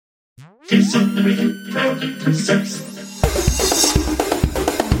Diz Unlimited proudly presents.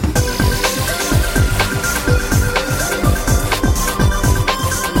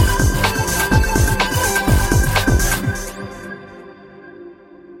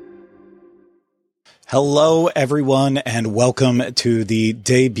 Hello, everyone, and welcome to the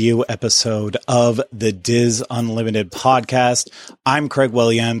debut episode of the Diz Unlimited podcast. I'm Craig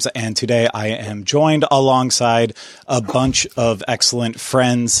Williams, and today I am joined alongside a bunch of excellent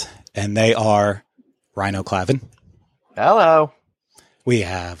friends, and they are Rhino Clavin. Hello. We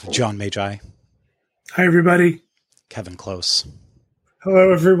have John Magi. Hi, everybody. Kevin Close.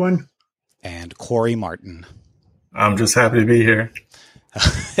 Hello, everyone. And Corey Martin. I'm just happy to be here.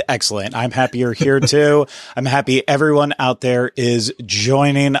 Excellent. I'm happy you're here too. I'm happy everyone out there is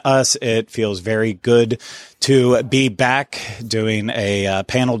joining us. It feels very good to be back doing a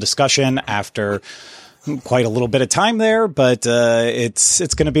panel discussion after quite a little bit of time there, but it's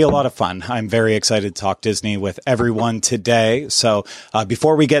going to be a lot of fun. I'm very excited to talk Disney with everyone today. So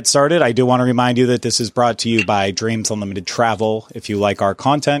before we get started, I do want to remind you that this is brought to you by Dreams Unlimited Travel. If you like our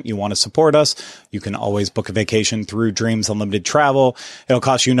content, you want to support us, you can always book a vacation through Dreams Unlimited Travel. It'll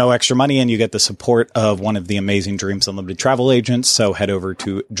cost you no extra money, and you get the support of one of the amazing Dreams Unlimited Travel agents. So head over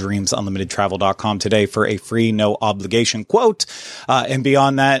to dreamsunlimitedtravel.com today for a free, no obligation quote. And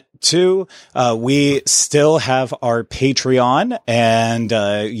beyond that, too, we still have our Patreon, and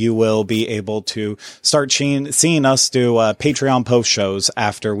you will be able to start seeing us do Patreon post shows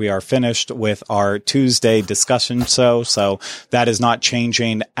after we are finished with our Tuesday discussion show. So that is not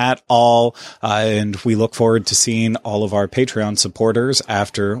changing at all, and we look forward to seeing all of our Patreon supporters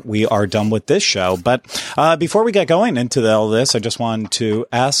after we are done with this show. But before we get going into all this, I just wanted to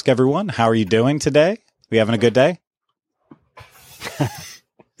ask everyone, how are you doing today? We having a good day?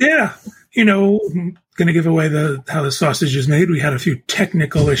 Yeah, going to give away how the sausage is made. We had a few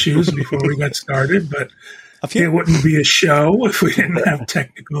technical issues before we got started, but it wouldn't be a show if we didn't have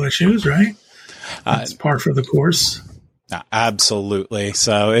technical issues, right? That's par for the course. Absolutely.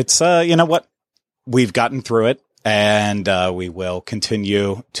 So it's, you know what? We've gotten through it. And we will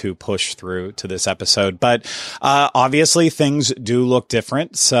continue to push through to this episode. But obviously, things do look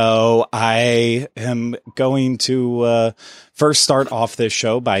different. So I am going to first start off this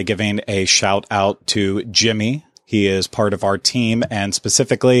show by giving a shout out to Jimmy. He is part of our team, and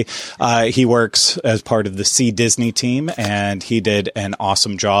specifically, he works as part of the See Disney team, and he did an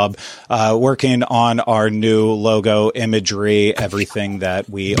awesome job working on our new logo, imagery, everything that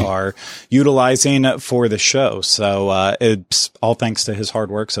we are utilizing for the show. So it's all thanks to his hard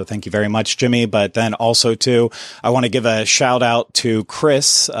work. So thank you very much, Jimmy. But then also, too, I want to give a shout out to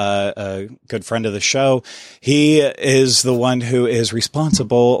Chris, a good friend of the show. He is the one who is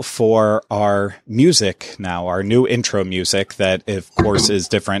responsible for our music now, our new intro music that, of course, is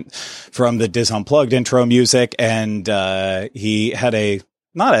different from the Diz Unplugged intro music. And he had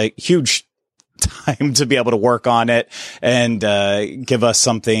not a huge time to be able to work on it and give us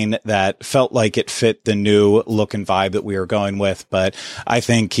something that felt like it fit the new look and vibe that we were going with. But I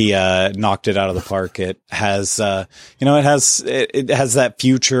think he knocked it out of the park. It has it has that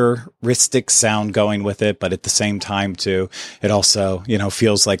futuristic sound going with it, but at the same time too, it also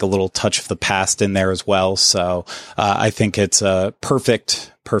feels like a little touch of the past in there as well. So I think it's a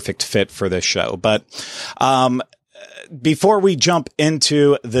perfect fit for this show. But before we jump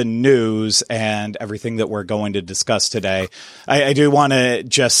into the news and everything that we're going to discuss today, I do want to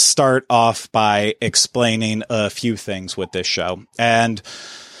just start off by explaining a few things with this show. And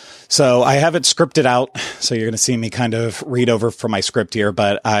so I have it scripted out, so you're going to see me kind of read over from my script here,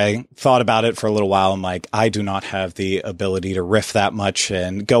 but I thought about it for a little while. I'm like, I do not have the ability to riff that much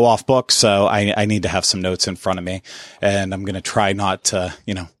and go off book, so I need to have some notes in front of me, and I'm going to try not to,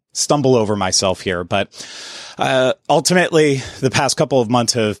 stumble over myself here. But ultimately, the past couple of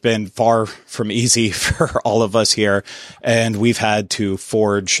months have been far from easy for all of us here, and we've had to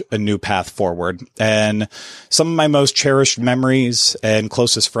forge a new path forward. And some of my most cherished memories and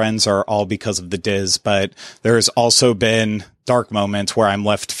closest friends are all because of the Diz, but there's also been dark moments where I'm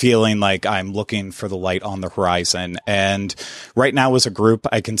left feeling like I'm looking for the light on the horizon. And right now, as a group,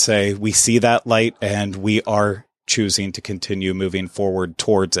 I can say we see that light, and we are choosing to continue moving forward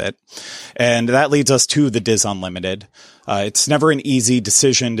towards it. And that leads us to the Diz Unlimited. It's never an easy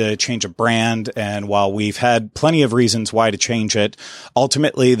decision to change a brand, and while we've had plenty of reasons why to change it,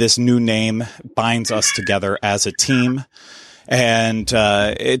 ultimately this new name binds us together as a team. And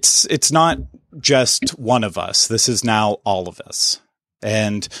it's not just one of us. This is now all of us.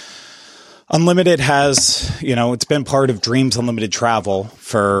 And Unlimited has, it's been part of Dreams Unlimited Travel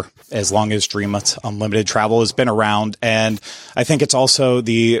for as long as Dreams Unlimited Travel has been around. And I think it's also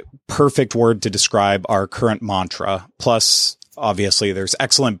the perfect word to describe our current mantra. Plus, obviously, there's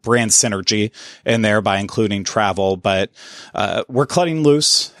excellent brand synergy in there by including travel, but we're cutting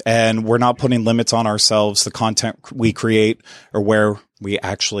loose and we're not putting limits on ourselves, the content we create, or where we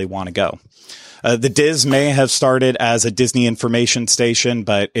actually want to go. The Diz may have started as a Disney information station,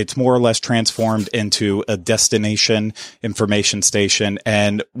 but it's more or less transformed into a destination information station,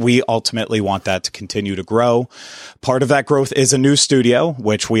 and we ultimately want that to continue to grow. Part of that growth is a new studio,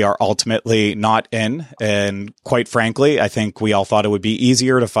 which we are ultimately not in, and quite frankly, I think we all thought it would be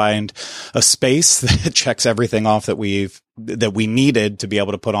easier to find a space that checks everything off that we needed to be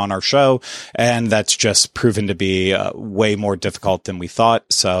able to put on our show. And that's just proven to be way more difficult than we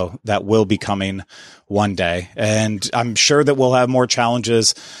thought. So that will be coming one day. And I'm sure that we'll have more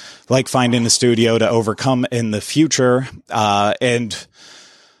challenges like finding a studio to overcome in the future. And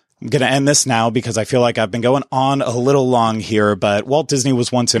I'm going to end this now because I feel like I've been going on a little long here, but Walt Disney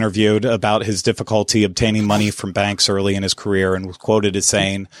was once interviewed about his difficulty obtaining money from banks early in his career and was quoted as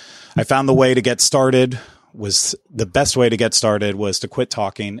saying, "I found the way to get started was the best way to get started was to quit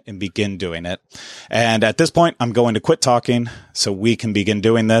talking and begin doing it." And at this point, I'm going to quit talking so we can begin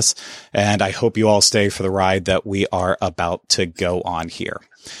doing this. And I hope you all stay for the ride that we are about to go on here.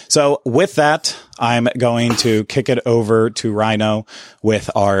 So with that, I'm going to kick it over to Rhino with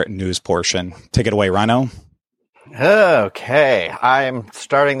our news portion. Take it away, Rhino. Okay. I'm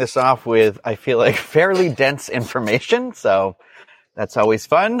starting this off with, I feel like, fairly dense information. So that's always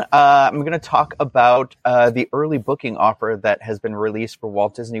fun. I'm going to talk about the early booking offer that has been released for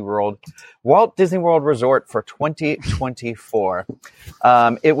Walt Disney World Resort for 2024.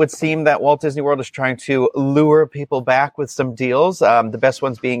 It would seem that Walt Disney World is trying to lure people back with some deals. The best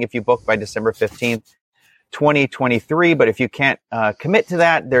ones being if you book by December 15th, 2023. But if you can't commit to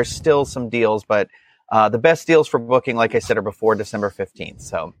that, there's still some deals. But the best deals for booking, like I said, are before December 15th.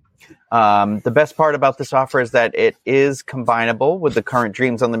 So the best part about this offer is that it is combinable with the current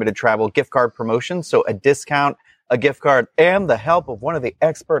Dreams Unlimited Travel gift card promotion. So a discount, a gift card, and the help of one of the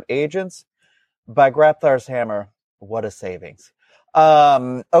expert agents by Grapthar's Hammer. What a savings.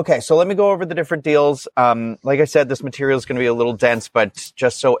 Okay, so let me go over the different deals. Like I said, this material is going to be a little dense, but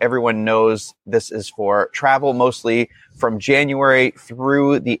just so everyone knows, this is for travel mostly from January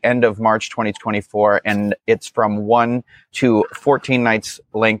through the end of March 2024, and it's from 1 to 14 nights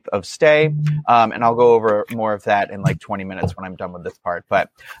length of stay. And I'll go over more of that in like 20 minutes when I'm done with this part.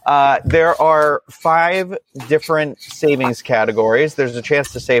 But there are 5 different savings categories. There's a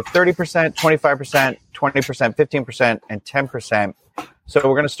chance to save 30%, 25%, 20%, 15%, and 10%. So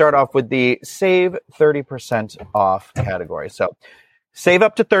we're going to start off with the save 30% off category. So save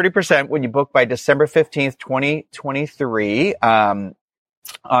up to 30% when you book by December 15th, 2023, on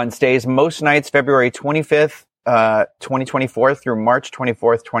stays most nights February 25th, 2024 through March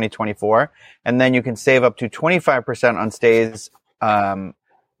 24th, 2024. And then you can save up to 25% on stays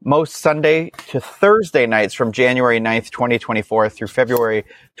most Sunday to Thursday nights from January 9th, 2024 through February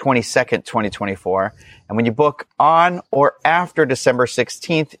 22nd, 2024. And when you book on or after December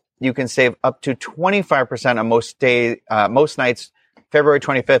 16th, you can save up to 25% on most nights, February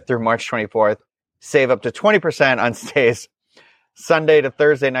 25th through March 24th. Save up to 20% on stays Sunday to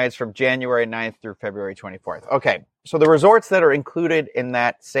Thursday nights from January 9th through February 24th. Okay, so the resorts that are included in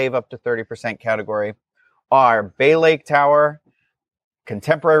that save up to 30% category are Bay Lake Tower,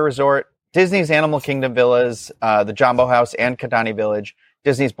 Contemporary Resort, Disney's Animal Kingdom Villas, the Jambo House and Kidani Village,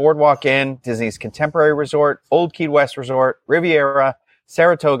 Disney's Boardwalk Inn, Disney's Contemporary Resort, Old Key West Resort, Riviera,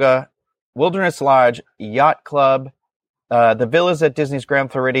 Saratoga, Wilderness Lodge, Yacht Club, the villas at Disney's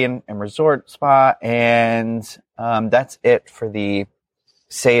Grand Floridian and Resort Spa, and that's it for the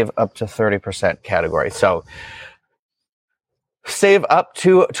save up to 30% category. So save up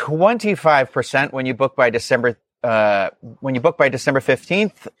to 25% when you book by December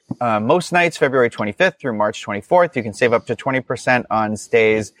 15th, most nights, February 25th through March 24th. You can save up to 20% on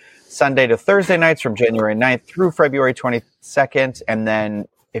stays Sunday to Thursday nights from January 9th through February 22nd. And then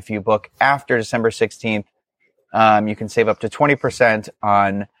if you book after December 16th, you can save up to 20%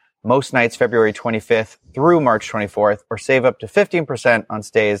 on most nights, February 25th through March 24th, or save up to 15% on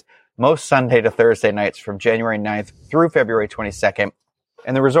stays most Sunday to Thursday nights from January 9th through February 22nd.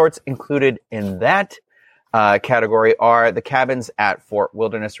 And the resorts included in that category are the cabins at Fort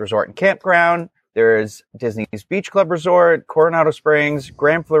Wilderness Resort and Campground. There's Disney's Beach Club Resort, Coronado Springs,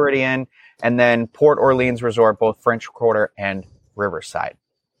 Grand Floridian, and then Port Orleans Resort, both French Quarter and Riverside.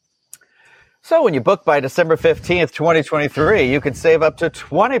 So when you book by December 15th, 2023, you can save up to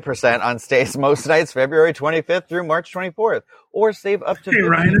 20% on stays most nights February 25th through March 24th, or save up to 50%.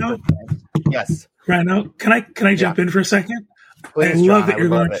 Rhino? Yes. Rhino, can I jump in for a second? Please, I love John, that you're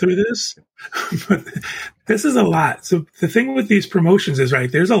going it. through this. But this is a lot. So the thing with these promotions is,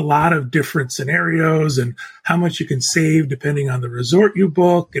 right, there's a lot of different scenarios and how much you can save depending on the resort you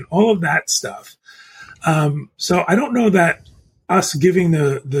book and all of that stuff. So I don't know that us giving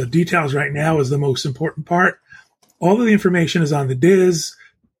the details right now is the most important part. All of the information is on the Diz.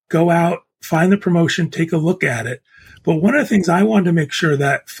 Go out, find the promotion, take a look at it. But one of the things I wanted to make sure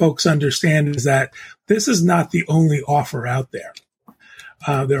that folks understand is that this is not the only offer out there.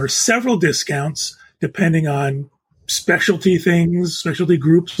 There are several discounts depending on specialty things, specialty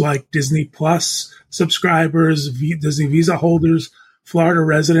groups like Disney Plus subscribers, Disney Visa holders, Florida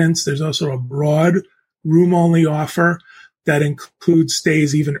residents. There's also a broad room-only offer that includes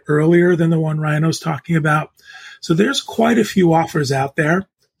stays even earlier than the one Rhino's talking about. So there's quite a few offers out there.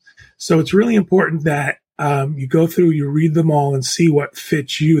 So it's really important that you go through, you read them all and see what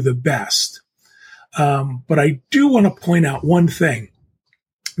fits you the best. But I do want to point out one thing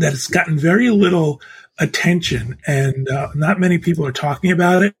that has gotten very little attention and not many people are talking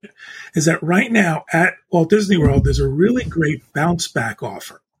about it, is that right now at Walt Disney World, there's a really great bounce back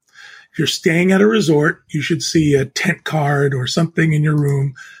offer. If you're staying at a resort, you should see a tent card or something in your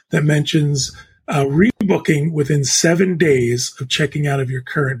room that mentions rebooking within 7 days of checking out of your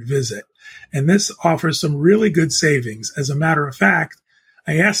current visit. And this offers some really good savings. As a matter of fact,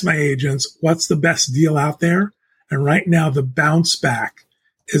 I asked my agents, what's the best deal out there? And right now, the bounce back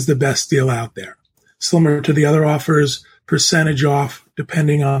is the best deal out there. Similar to the other offers, percentage off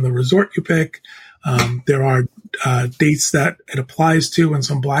depending on the resort you pick. There are dates that it applies to and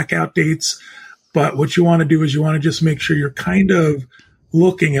some blackout dates. But what you want to do is you want to just make sure you're kind of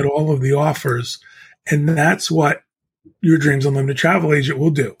looking at all of the offers. And that's what your Dreams Unlimited travel agent will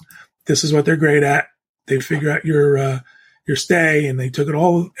do. This is what they're great at. They figure out your stay and they took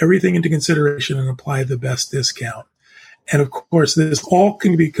everything into consideration and applied the best discount. And of course, this all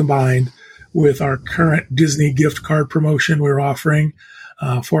can be combined with our current Disney gift card promotion we're offering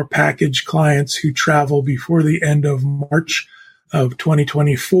for package clients who travel before the end of March of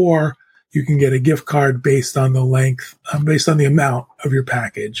 2024. You can get a gift card based on the amount of your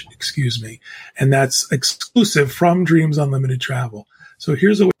package, and that's exclusive from Dreams Unlimited Travel. So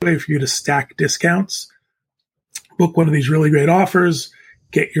here's a way for you to stack discounts. Book one of these really great offers,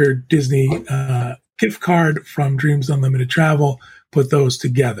 get your Disney gift card from Dreams Unlimited Travel, put those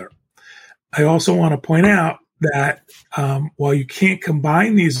together. I also want to point out that while you can't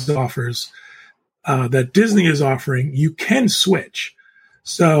combine these offers that Disney is offering, you can switch.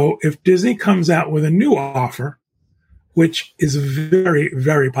 So if Disney comes out with a new offer, which is very,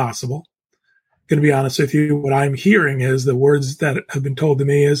 very possible, going to be honest with you, what I'm hearing is the words that have been told to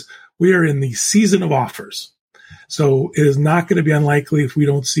me is we are in the season of offers. So it is not going to be unlikely if we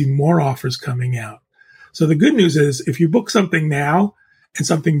don't see more offers coming out. So the good news is if you book something now and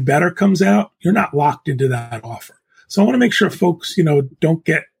something better comes out, you're not locked into that offer. So I want to make sure folks, don't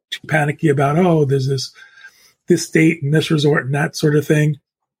get too panicky about, there's this date and this resort and that sort of thing.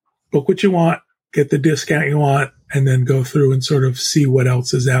 Book what you want, get the discount you want, and then go through and sort of see what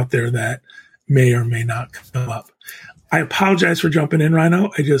else is out there that may or may not come up. I apologize for jumping in,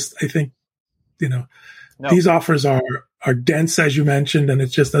 Rhino. I think, these offers are dense, as you mentioned, and it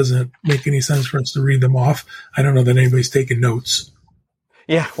just doesn't make any sense for us to read them off. I don't know that anybody's taking notes.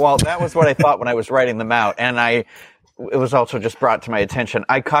 Yeah, well, that was what I thought when I was writing them out. And it was also just brought to my attention.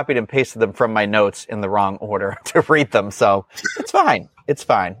 I copied and pasted them from my notes in the wrong order to read them. So it's fine. It's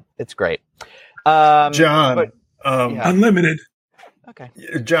fine. It's great. John. Unlimited. Okay.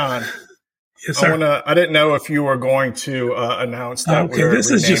 John. Yes, sir. I didn't know if you were going to announce that. Okay, this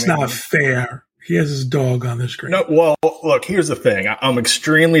is just not fair. He has his dog on the screen. No, well, look, here's the thing. I'm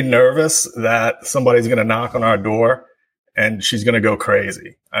extremely nervous that somebody's going to knock on our door and she's going to go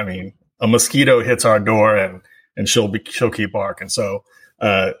crazy. I mean, a mosquito hits our door and she'll keep barking. So,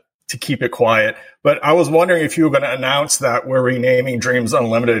 to keep it quiet. But I was wondering if you were going to announce that we're renaming Dreams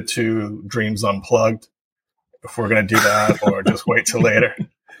Unlimited to Dreams Unplugged, if we're going to do that or just wait till later.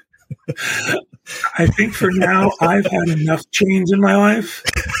 I think for now, I've had enough change in my life.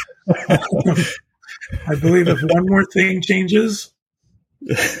 I believe if one more thing changes,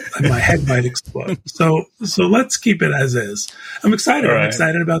 my head might explode. So let's keep it as is. I'm excited. Right. I'm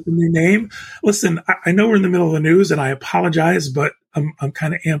excited about the new name. Listen, I know we're in the middle of the news, and I apologize, but I'm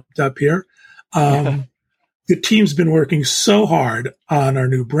kind of amped up here. the team's been working so hard on our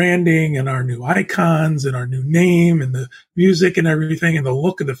new branding and our new icons and our new name and the music and everything and the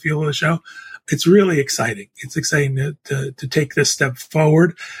look and the feel of the show. It's really exciting. It's exciting to take this step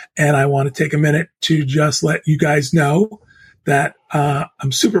forward. And I want to take a minute to just let you guys know that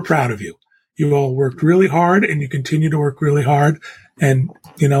I'm super proud of you. You all worked really hard and you continue to work really hard. And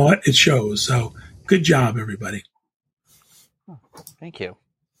you know what? It shows. So good job, everybody. Thank you.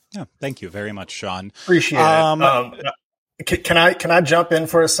 Yeah, thank you very much, Sean. Appreciate it. Can I jump in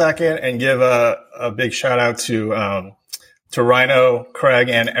for a second and give a big shout out to Rhino, Craig,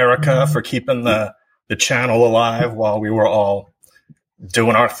 and Erica for keeping the channel alive while we were all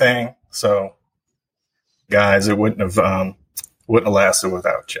doing our thing. So, guys, it wouldn't have lasted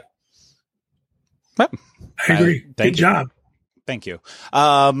without you. I agree. Good job. Thank you.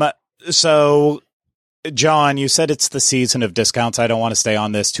 So, John, you said it's the season of discounts. I don't want to stay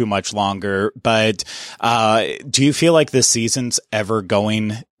on this too much longer, but do you feel like this season's ever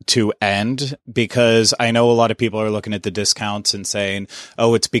going to end? Because I know a lot of people are looking at the discounts and saying,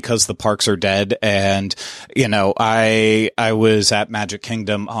 oh, it's because the parks are dead. And, you know, I was at Magic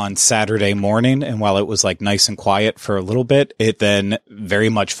Kingdom on Saturday morning, and while it was like nice and quiet for a little bit, it then very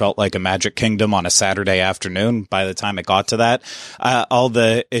much felt like a Magic Kingdom on a Saturday afternoon by the time it got to that. All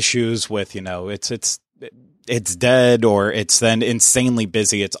the issues with, you know, it's dead or it's then insanely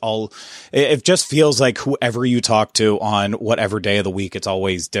busy. It just feels like whoever you talk to on whatever day of the week, it's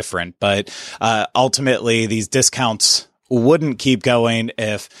always different. But ultimately, these discounts wouldn't keep going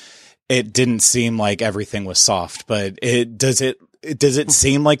if it didn't seem like everything was soft. But does it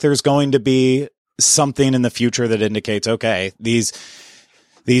seem like there's going to be something in the future that indicates, okay, these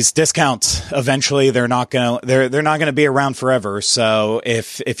discounts eventually they're not going to be around forever. So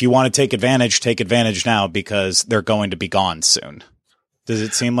if you want to take advantage now because they're going to be gone soon. Does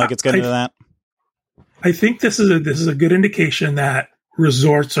it seem like it's getting to that? I think this is a good indication that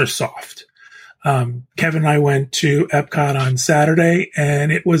resorts are soft. Kevin and I went to Epcot on Saturday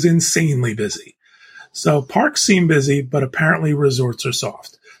and it was insanely busy. So parks seem busy, but apparently resorts are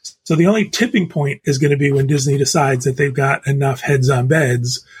soft. So the only tipping point is going to be when Disney decides that they've got enough heads on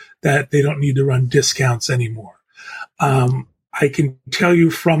beds that they don't need to run discounts anymore. I can tell you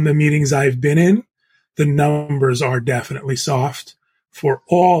from the meetings I've been in, the numbers are definitely soft for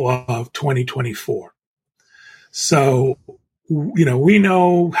all of 2024. So, you know, we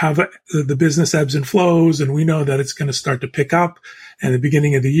know how the business ebbs and flows, and we know that it's going to start to pick up. And at the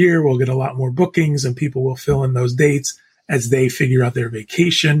beginning of the year, we'll get a lot more bookings and people will fill in those dates as they figure out their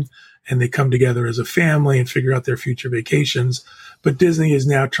vacation and they come together as a family and figure out their future vacations. But Disney is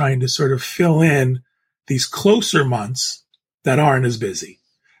now trying to sort of fill in these closer months that aren't as busy.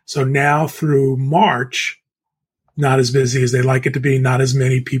 So now through March, not as busy as they like it to be, not as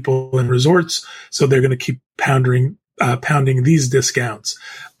many people in resorts. So they're going to keep pounding these discounts.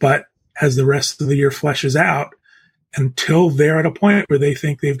 But as the rest of the year fleshes out, until they're at a point where they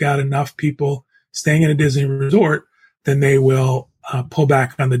think they've got enough people staying in a Disney resort, then they will pull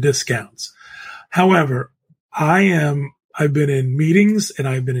back on the discounts. However, I've been in meetings and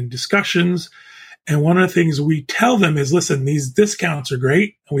I've been in discussions, and one of the things we tell them is, listen, these discounts are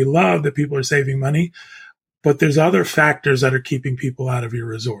great and we love that people are saving money, but there's other factors that are keeping people out of your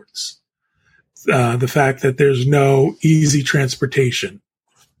resorts. The fact that there's no easy transportation.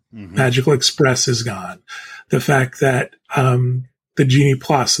 Mm-hmm. Magical Express is gone. The fact that the Genie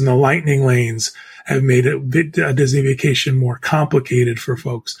Plus and the Lightning Lanes have made a Disney vacation more complicated for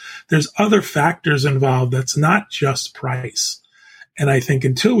folks. There's other factors involved that's not just price. And I think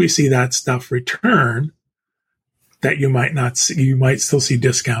until we see that stuff return, that you might still see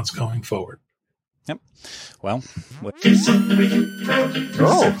discounts going forward. Yep. Well,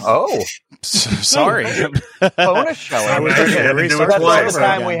 sorry. Bonus show. That's all the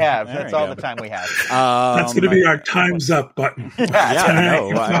time we have. That's all the time we have. That's going to be our time's up button. Craig's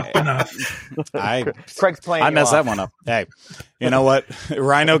playing. I messed that one up. Hey, you know what?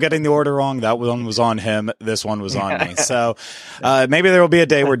 Rhino getting the order wrong. That one was on him. This one was on me. So maybe there will be a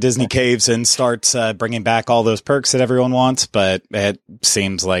day where Disney caves and starts bringing back all those perks that everyone wants. But it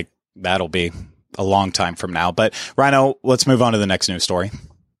seems like that'll be a long time from now. But Rhino, let's move on to the next news story.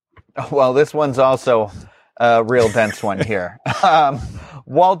 Well, this one's also a real dense one here.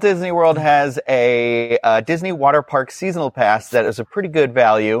 Walt Disney World has a Disney Water Park seasonal pass that is a pretty good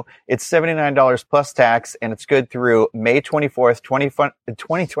value. It's $79 plus tax, and it's good through May 24th,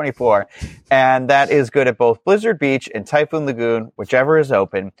 2024. And that is good at both Blizzard Beach and Typhoon Lagoon, whichever is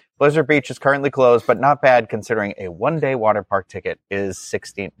open. Blizzard Beach is currently closed, but not bad considering a one-day water park ticket is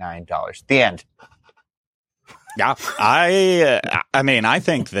 $69. The end. Yeah, I mean, I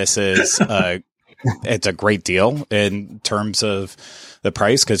think this is a it's a great deal in terms of the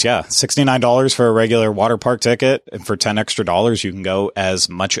price. Cause yeah, $69 for a regular water park ticket, and for $10 extra, you can go as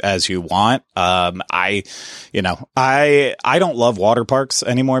much as you want. I don't love water parks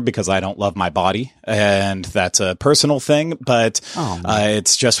anymore because I don't love my body, and that's a personal thing, but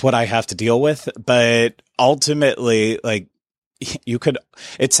it's just what I have to deal with. But ultimately, like,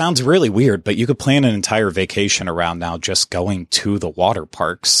 it sounds really weird, but you could plan an entire vacation around now just going to the water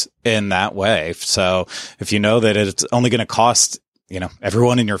parks in that way. So if you know that it's only going to cost,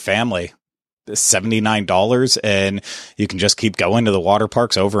 everyone in your family $79, and you can just keep going to the water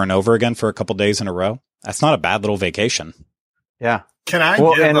parks over and over again for a couple days in a row, that's not a bad little vacation. Yeah. Can I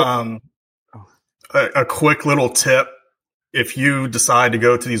give a quick little tip? If you decide to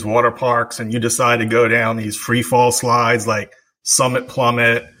go to these water parks and you decide to go down these free fall slides like Summit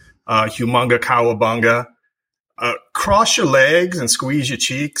Plummet, Humunga Cowabunga, cross your legs and squeeze your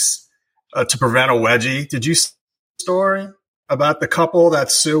cheeks to prevent a wedgie. Did you see the story about the couple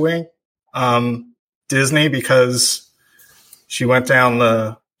that's suing Disney because she went down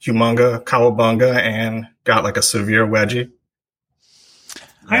the Humunga Cowabunga and got like a severe wedgie?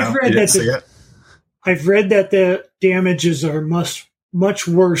 I've read that the damages are much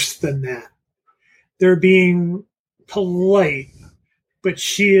worse than that. They're being polite, but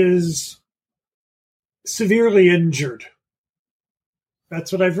she is severely injured.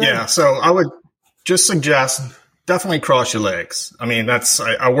 That's what I've read. Yeah, so I would just suggest definitely cross your legs. I mean,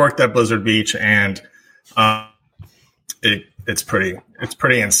 I worked at Blizzard Beach, and it's pretty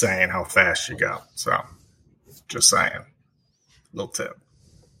insane how fast you go. So just saying, little tip.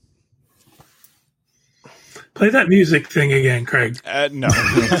 Play that music thing again, Craig. No,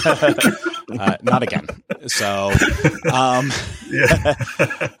 not again. So,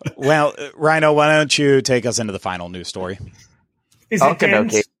 well, Rhino, why don't you take us into the final news story? Is it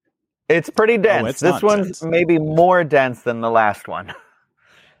dense? Okay. It's pretty dense. This one's maybe more dense than the last one.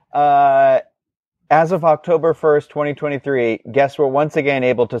 As of October 1st, 2023, guests were once again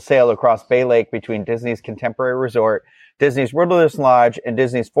able to sail across Bay Lake between Disney's Contemporary Resort, Disney's Wilderness Lodge, and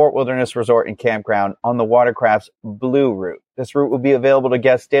Disney's Fort Wilderness Resort and Campground on the Watercraft's Blue Route. This route will be available to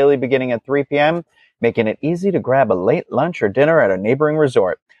guests daily beginning at 3 p.m., making it easy to grab a late lunch or dinner at a neighboring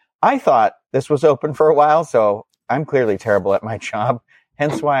resort. I thought this was open for a while, so I'm clearly terrible at my job,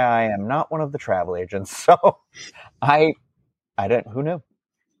 hence why I am not one of the travel agents. So I didn't, who knew?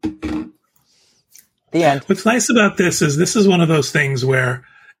 The end. What's nice about this is one of those things where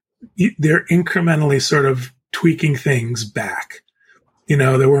they're incrementally sort of tweaking things back.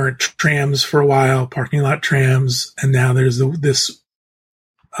 There weren't trams for a while, parking lot trams, and now there's this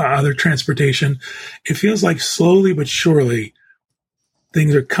other transportation. It feels like slowly but surely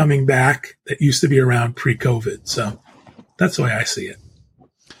things are coming back that used to be around pre-COVID. So that's the way I see it.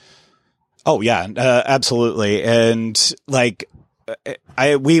 Oh yeah, absolutely. And like,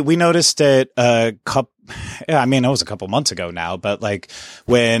 we noticed it it was a couple months ago now, but like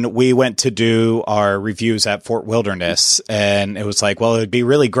when we went to do our reviews at Fort Wilderness, and it was like, well, it'd be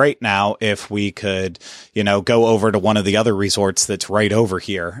really great now if we could, go over to one of the other resorts that's right over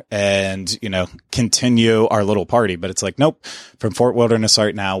here and, continue our little party. But it's like, nope, from Fort Wilderness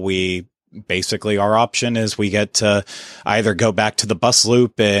right now, basically our option is we get to either go back to the bus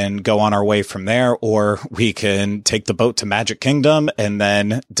loop and go on our way from there, or we can take the boat to Magic Kingdom and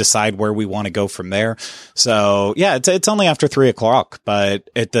then decide where we want to go from there. So yeah, it's only after 3:00, but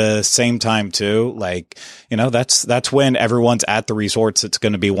at the same time too, like, that's when everyone's at the resorts. It's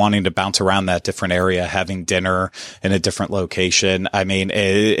going to be wanting to bounce around that different area, having dinner in a different location. I mean,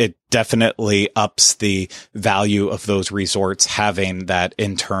 it definitely ups the value of those resorts having that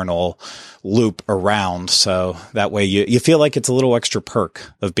internal loop around. So that way you feel like it's a little extra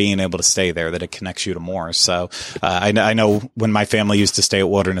perk of being able to stay there, that it connects you to more. So I know when my family used to stay at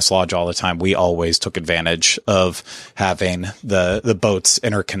Wilderness Lodge all the time, we always took advantage of having the boats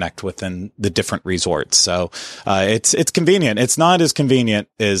interconnect within the different resorts. So it's convenient. It's not as convenient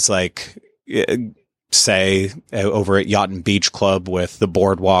as like say over at Yacht and Beach Club with the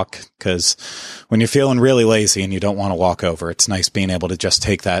boardwalk, because when you're feeling really lazy and you don't want to walk over, it's nice being able to just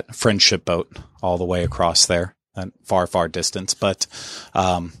take that friendship boat all the way across there, that far distance. But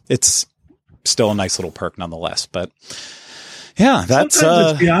it's still a nice little perk nonetheless. But yeah, that's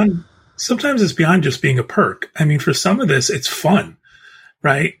sometimes it's beyond just being a perk. I mean, for some of this, it's fun,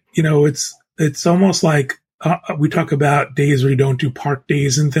 right? It's almost like we talk about days where you don't do park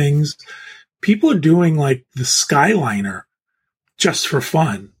days and things. People are doing like the Skyliner just for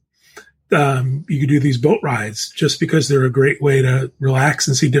fun. You could do these boat rides just because they're a great way to relax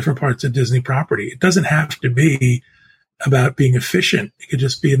and see different parts of Disney property. It doesn't have to be about being efficient. It could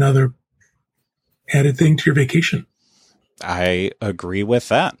just be another added thing to your vacation. I agree with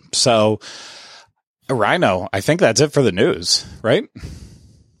that. So, Rhino, I think that's it for the news, right?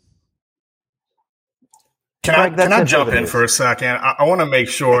 Can I jump in for a second? I want to make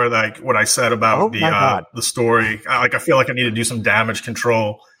sure, like, what I said about the story. I feel like I need to do some damage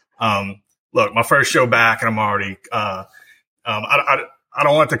control. Look, my first show back, and I'm already. I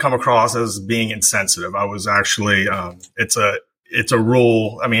don't want it to come across as being insensitive. I was actually. It's a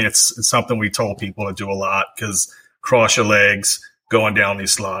rule. I mean, it's something we told people to do a lot, because cross your legs going down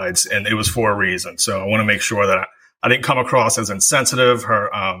these slides, and it was for a reason. So I want to make sure that I didn't come across as insensitive.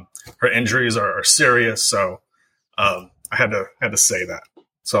 Her injuries are serious, so I had to say that.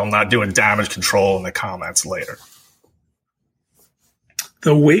 So I'm not doing damage control in the comments later.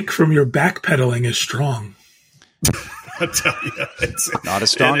 The wake from your backpedaling is strong. I tell you, it's not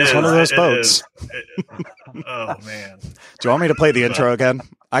as strong as one of those boats. Oh man! Do you want me to play the intro again?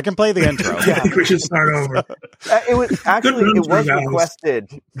 I can play the intro. I think we should start over. It was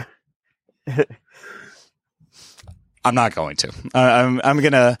requested. I'm not going to. I'm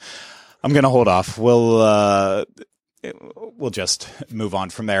gonna hold off. We'll just move on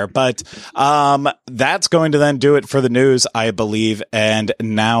from there. But that's going to then do it for the news, I believe. And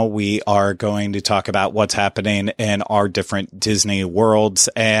now we are going to talk about what's happening in our different Disney worlds.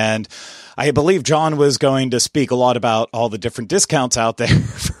 And I believe John was going to speak a lot about all the different discounts out there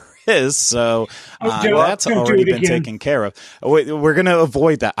for his. So that's already been taken care of. We're going to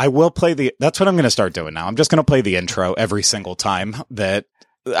avoid that. I will play that's what I'm going to start doing now. I'm just going to play the intro every single time that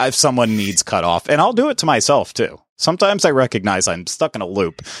if someone needs cut off, and I'll do it to myself too. Sometimes I recognize I'm stuck in a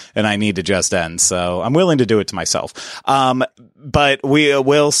loop and I need to just end. So I'm willing to do it to myself. But we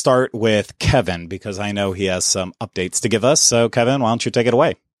will start with Kevin, because I know he has some updates to give us. So Kevin, why don't you take it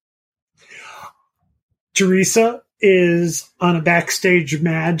away? Teresa is on a Backstage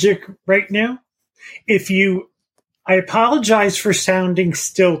Magic right now. I apologize for sounding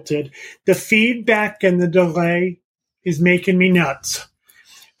stilted. The feedback and the delay is making me nuts.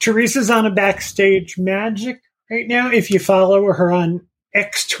 Teresa's on a Backstage Magic right now. If you follow her on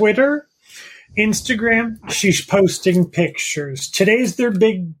X Twitter, Instagram, she's posting pictures. Today's their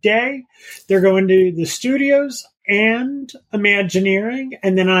big day. They're going to the studios and Imagineering,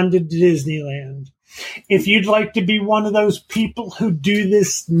 and then on to Disneyland. If you'd like to be one of those people who do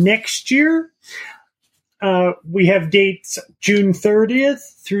this next year, we have dates June 30th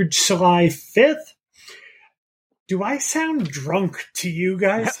through July 5th. Do I sound drunk to you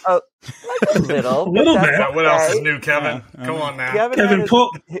guys? A little. A little bit. What else is new, Kevin? Come on now. Kevin,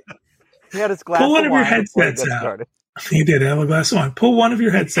 he had his glass pull one of your headsets out. He did have a glass of wine. Pull one of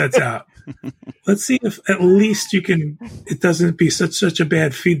your headsets out. Let's see if at least it doesn't be such a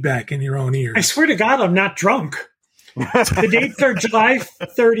bad feedback in your own ears. I swear to God, I'm not drunk. The dates are July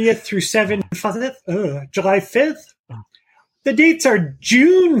 30th through July 5th. The dates are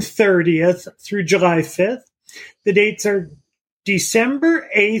June 30th through July 5th. The dates are December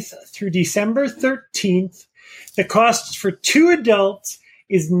 8th through December 13th. The cost for 2 adults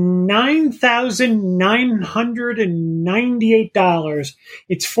is $9,998.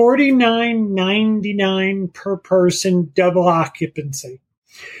 It's $49.99 per person, double occupancy.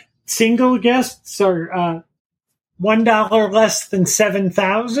 Single guests are $1 less than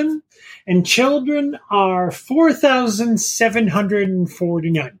 $7,000, and children are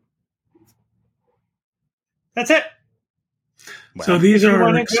 $4,749. That's it. Well, so these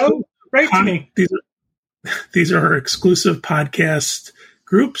are these are our exclusive podcast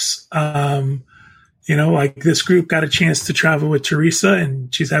groups. Like this group got a chance to travel with Teresa,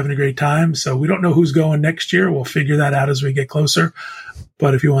 and she's having a great time. So we don't know who's going next year. We'll figure that out as we get closer.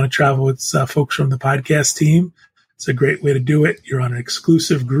 But if you want to travel with folks from the podcast team, it's a great way to do it. You're on an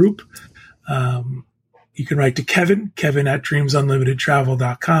exclusive group. You can write to Kevin at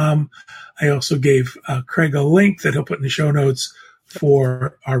dreamsunlimitedtravel.com. I also gave Craig a link that he'll put in the show notes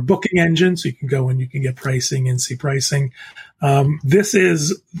for our booking engine, so you can go and you can get pricing and see pricing. This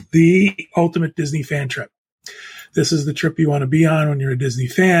is the ultimate Disney fan trip. This is the trip you want to be on when you're a Disney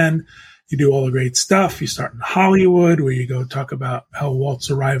fan. You do all the great stuff. You start in Hollywood, where you go talk about how Walt's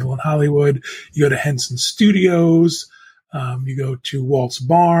arrival in Hollywood. You go to Henson Studios. You go to Walt's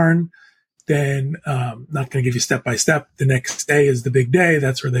Barn. Then, not going to give you step by step. The next day is the big day.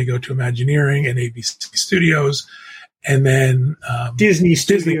 That's where they go to Imagineering and ABC Studios. And then Disney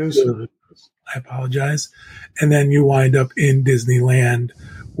Studios. I apologize. And then you wind up in Disneyland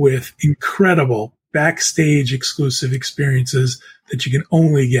with incredible backstage exclusive experiences that you can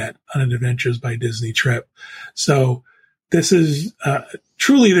only get on an Adventures by Disney trip. So this is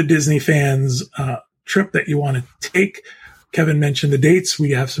truly the Disney fans trip that you want to take. Kevin mentioned the dates.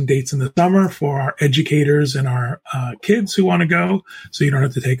 We have some dates in the summer for our educators and our kids who want to go, so you don't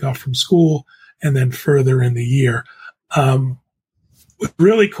have to take off from school, and then further in the year. What's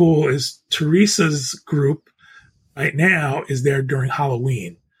really cool is Teresa's group right now is there during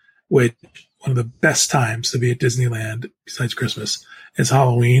Halloween, which one of the best times to be at Disneyland besides Christmas is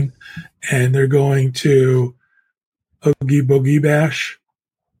Halloween. And they're going to Oogie Boogie Bash.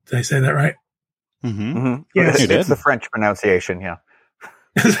 Did I say that right? Mm-hmm. Mm-hmm. Yes, it's, it's the French pronunciation. Yeah.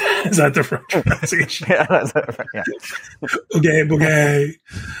 Is that the French pronunciation? Yeah. Yeah. Oogie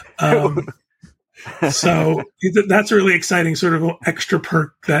Boogie. So that's a really exciting sort of extra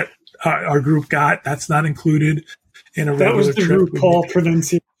perk that our group got. That's not included in a regular That was the trip. RuPaul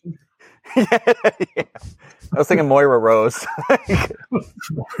pronunciation. Yeah. I was thinking Moira Rose.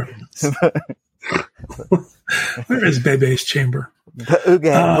 Where is Bebe's chamber? The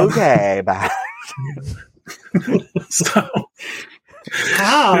Oogie Bash. So,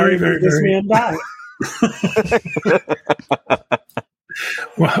 How very, did very, this very. man die?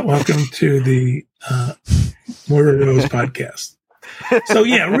 Welcome to the Moira Rose podcast. So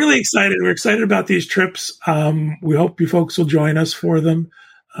yeah, really excited. We're excited about these trips. We hope you folks will join us for them.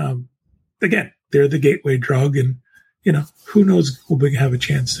 Again, they're the gateway drug, and who knows, we'll have a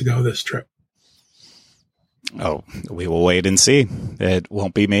chance to go this trip. Oh, we will wait and see. It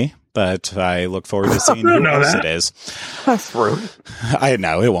won't be me, but I look forward to seeing who else it is. That's rude. I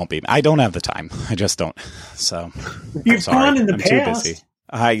know it won't be. I don't have the time. I just don't. So You've gone in the I'm past. too busy.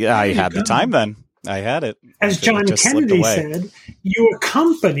 I had the time then. I had it. As It John just slipped Kennedy away. said, you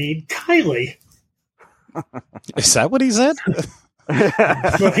accompanied Kylie. Is that what he said?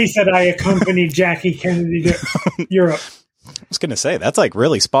 Well, he said, I accompanied Jackie Kennedy to Europe. I was going to say that's like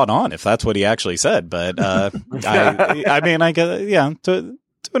really spot on if that's what he actually said, but I mean, I guess, yeah, to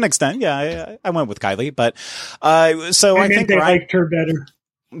an extent, yeah, I went with Kylie, but so I think they Ryan, liked her better.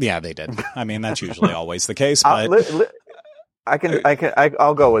 yeah, they did. I mean, that's usually always the case, I'll but go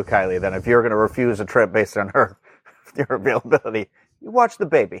with Kylie then. If you're going to refuse a trip based on her your availability, you watch the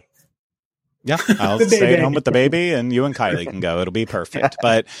baby. yeah, I'll stay at home with the baby, and you and Kylie can go. It'll be perfect.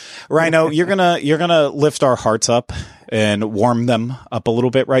 But Rhino, you're gonna lift our hearts up and warm them up a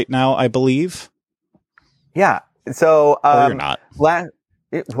little bit right now, I believe. Yeah. So Or you're not. well,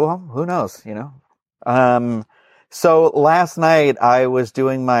 who knows? So last night I was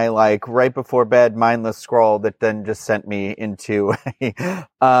doing my right before bed mindless scroll that then just sent me into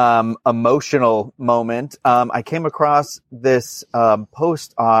a emotional moment. I came across this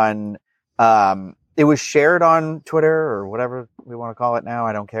post on. It was shared on Twitter or whatever we want to call it now.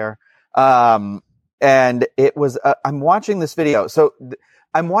 I don't care. And it was, I'm watching this video. So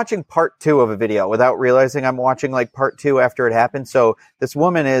I'm watching part 2 of a video without realizing I'm watching part 2 after it happened. So this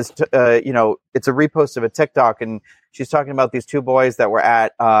woman is, it's a repost of a TikTok, and she's talking about these 2 boys that were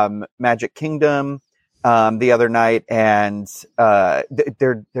at, Magic Kingdom, the other night. And,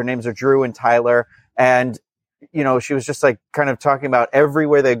 their names are Drew and Tyler. And, she was just kind of talking about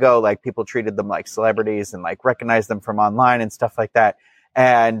everywhere they go, people treated them like celebrities and recognized them from online and stuff like that.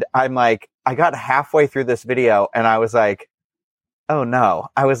 And I'm I got halfway through this video and I was like, oh no.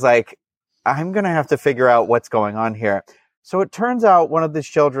 I was like, I'm going to have to figure out what's going on here. So it turns out one of these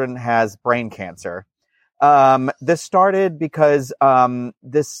children has brain cancer. This started because,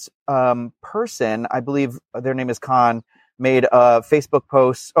 this, person, I believe their name is Khan, made a Facebook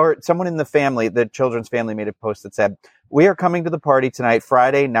post, or someone in the family, the children's family made a post that said, "We are coming to the party tonight,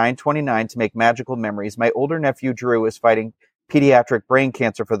 Friday, 9/29, to make magical memories. My older nephew, Drew, is fighting pediatric brain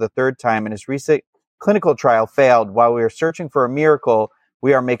cancer for the 3rd time, and his recent clinical trial failed. While we are searching for a miracle,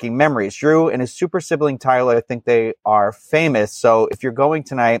 we are making memories. Drew and his super sibling, Tyler, think they are famous. So if you're going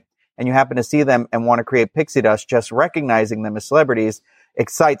tonight and you happen to see them and want to create pixie dust, just recognizing them as celebrities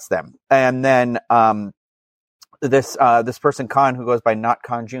excites them." And then, this person, Khan, who goes by Not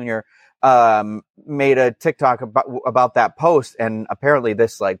Khan Jr., made a TikTok about that post. And apparently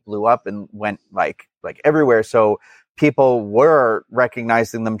this blew up and went everywhere. So people were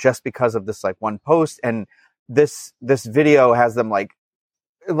recognizing them just because of this one post. And this video has them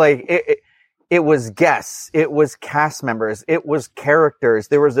it was guests, it was cast members, it was characters.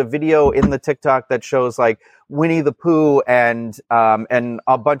 There was a video in the TikTok that shows Winnie the Pooh and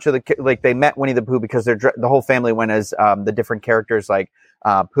a bunch of they met Winnie the Pooh because the whole family went as the different characters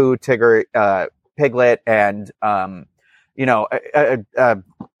Pooh, Tigger, Piglet, and I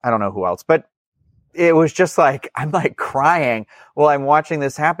don't know who else, but it was just I'm crying while I'm watching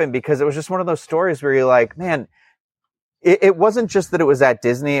this happen, because it was just one of those stories where you're man, it wasn't just that it was at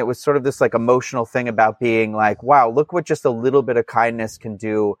Disney. It was sort of this emotional thing about being wow, look what just a little bit of kindness can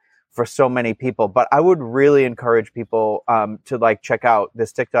do for so many people. But I would really encourage people to like check out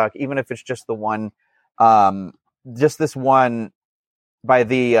this TikTok, even if it's just the one, just this one by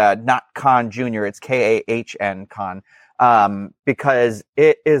the not Khan Jr. It's Kahn Khan, because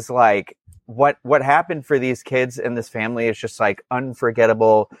it is like what happened for these kids and this family is just like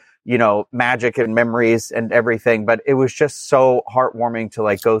unforgettable, you know, magic and memories and everything. But it was just so heartwarming to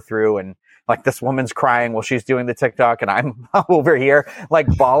like go through, and like this woman's crying while she's doing the TikTok, and I'm over here like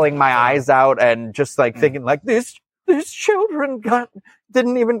bawling my eyes out and just like thinking like these children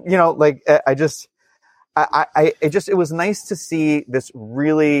didn't even, you know, like it was nice to see this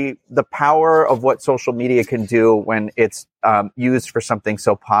really, the power of what social media can do when it's used for something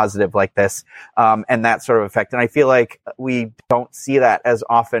so positive like this, and that sort of effect. And I feel like we don't see that as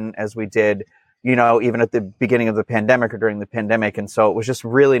often as we did, you know, even at the beginning of the pandemic or during the pandemic. And so it was just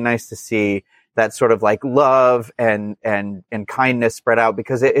really nice to see that sort of like love and kindness spread out,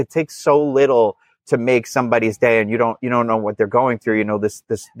 because it takes so little to make somebody's day, and you don't know what they're going through, you know,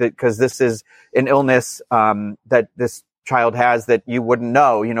 because this is an illness that this child has that you wouldn't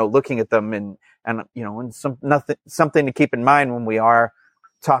know, you know, looking at them, and you know, and something to keep in mind when we are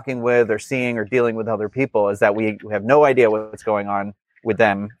talking with or seeing or dealing with other people is that we have no idea what's going on with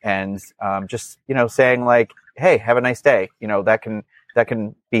them, and just, you know, saying like, hey, have a nice day, you know, that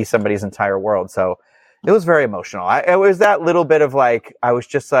can be somebody's entire world. So it was very emotional. It was that little bit of like, I was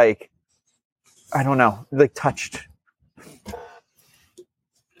just like, I don't know, like touched.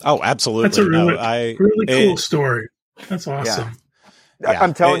 Oh, absolutely. That's a really cool story. That's awesome. Yeah.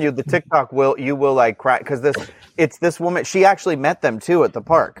 I'm telling you, the TikTok you will like cry, because this woman, she actually met them too at the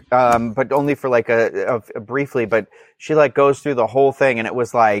park, but only for like a briefly, but she like goes through the whole thing, and it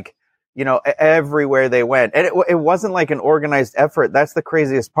was like, you know, everywhere they went, and it wasn't like an organized effort. That's the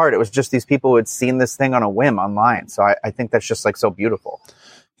craziest part. It was just these people who had seen this thing on a whim online. So I think that's just like so beautiful.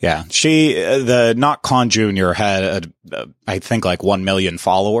 Yeah, the Not Khan Jr. had, I think, like 1 million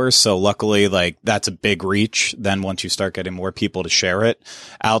followers. So luckily, like, that's a big reach. Then once you start getting more people to share it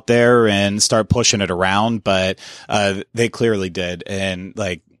out there and start pushing it around, but they clearly did. And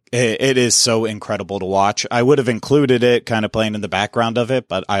like, it is so incredible to watch. I would have included it kind of playing in the background of it,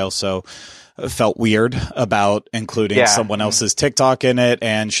 but I also felt weird about including someone else's TikTok in it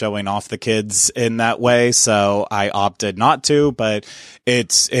and showing off the kids in that way. So I opted not to, but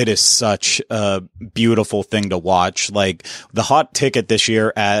it is such a beautiful thing to watch. Like, the hot ticket this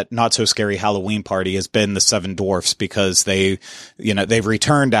year at Not So Scary Halloween Party has been the Seven Dwarfs, because they've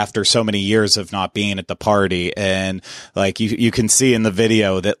returned after so many years of not being at the party. And like, you can see in the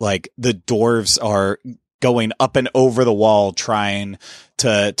video that like the dwarves are going up and over the wall trying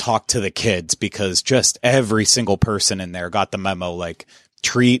to talk to the kids, because just every single person in there got the memo, like,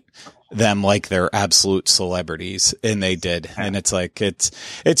 treat them like they're absolute celebrities. And they did. And it's like,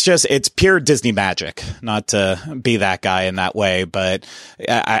 it's pure Disney magic, not to be that guy in that way, but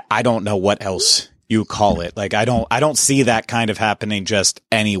I don't know what else you call it. Like, I don't see that kind of happening just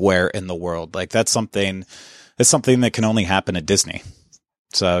anywhere in the world. Like, that's something that can only happen at Disney.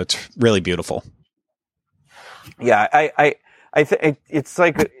 So it's really beautiful. Yeah, I think it's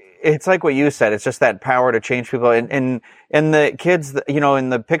like what you said. It's just that power to change people. And the kids, you know, in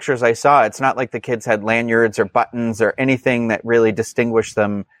the pictures I saw, it's not like the kids had lanyards or buttons or anything that really distinguished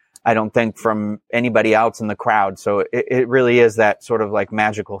them, I don't think, from anybody else in the crowd. So it really is that sort of like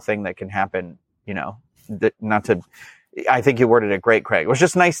magical thing that can happen, you know, I think you worded it great, Craig. It was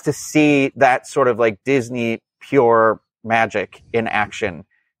just nice to see that sort of like Disney pure magic in action,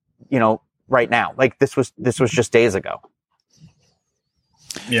 you know, right now. Like, this was just days ago.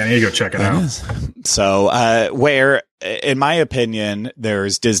 Yeah, I need to go check it out. So, where, in my opinion,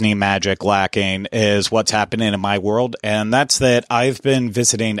 there's Disney magic lacking is what's happening in my world. And that's that I've been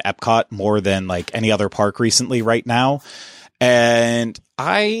visiting Epcot more than like any other park recently right now. And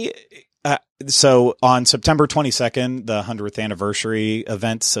so on September 22nd, the 100th anniversary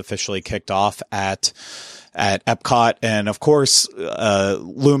events officially kicked off at Epcot. And of course,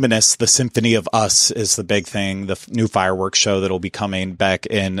 Luminous, the Symphony of Us is the big thing, the new fireworks show that'll be coming back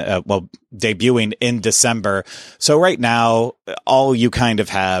debuting in December. So right now, all you kind of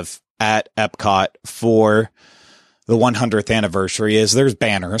have at Epcot for the 100th anniversary is there's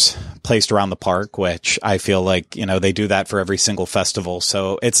banners placed around the park, which I feel like, you know, they do that for every single festival.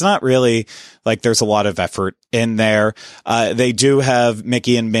 So it's not really like there's a lot of effort in there. They do have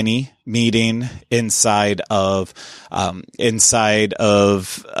Mickey and Minnie meeting inside of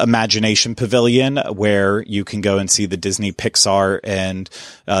Imagination Pavilion, where you can go and see the Disney Pixar and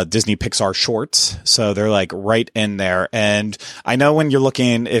Disney Pixar shorts. So they're like right in there. And I know when you're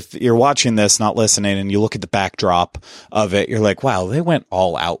looking, if you're watching this, not listening, and you look at the backdrop of it, you're like, wow, they went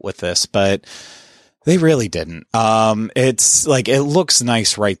all out with this, but they really didn't. It's like, it looks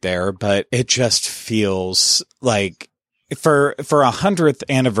nice right there, but it just feels like for 100th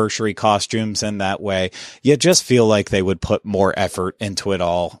anniversary costumes in that way, you just feel like they would put more effort into it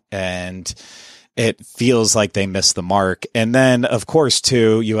all. And it feels like they missed the mark. And then, of course,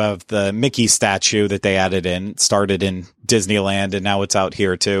 too, you have the Mickey statue that they added in. It started in Disneyland, and now it's out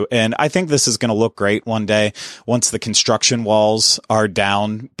here, too. And I think this is going to look great one day once the construction walls are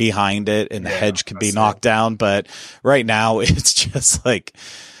down behind it and the hedge can be knocked down. But right now, it's just like,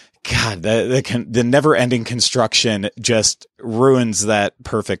 God, the never-ending construction just ruins that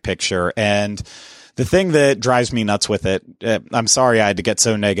perfect picture. And the thing that drives me nuts with it, I'm sorry I had to get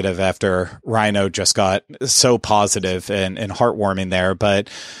so negative after Rhino just got so positive and heartwarming there, but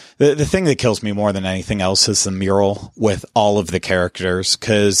the thing that kills me more than anything else is the mural with all of the characters,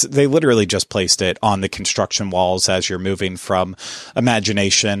 because they literally just placed it on the construction walls as you're moving from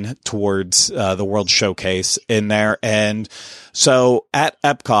Imagination towards the World Showcase in there. And so at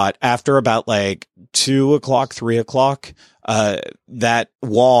Epcot, after about like 2:00, 3:00, that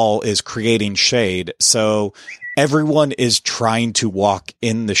wall is creating shade. So everyone is trying to walk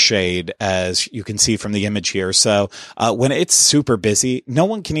in the shade, as you can see from the image here. So when it's super busy, no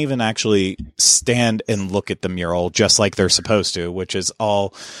one can even actually stand and look at the mural just like they're supposed to, which is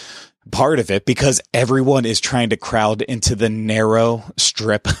all part of it, because everyone is trying to crowd into the narrow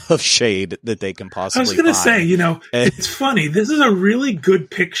strip of shade that they can possibly find. I was going to say, it's funny. This is a really good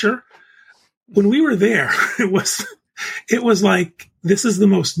picture. When we were there, it was like, this is the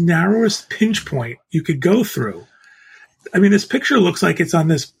most narrowest pinch point you could go through. I mean, this picture looks like it's on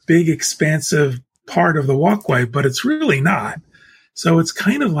this big, expansive part of the walkway, but it's really not. So it's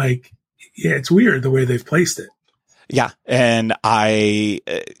kind of like, it's weird the way they've placed it. Yeah. And I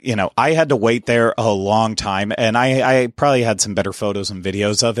had to wait there a long time, and I probably had some better photos and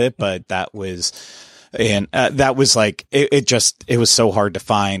videos of it, but that was like, it was so hard to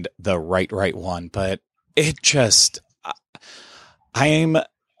find the right one, but it just,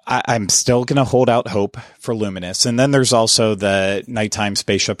 I'm still going to hold out hope for Luminous. And then there's also the nighttime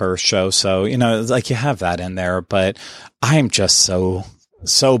Spaceship Earth show. So, it's like you have that in there, but I'm just so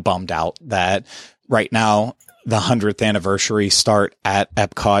bummed out that right now the 100th anniversary start at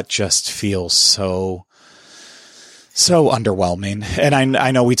Epcot just feels so underwhelming. And I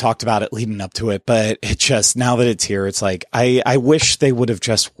know we talked about it leading up to it, but it just, now that it's here, it's like, I wish they would have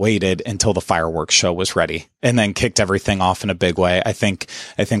just waited until the fireworks show was ready and then kicked everything off in a big way. I think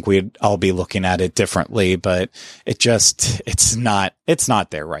we'd all be looking at it differently, but it's not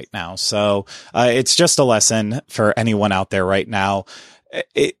there right now. So, it's just a lesson for anyone out there right now.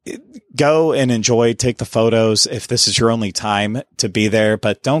 Go and enjoy, take the photos if this is your only time to be there,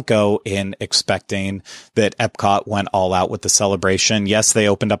 but don't go in expecting that Epcot went all out with the celebration. Yes, they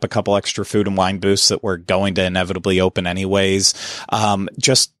opened up a couple extra food and wine booths that were going to inevitably open anyways.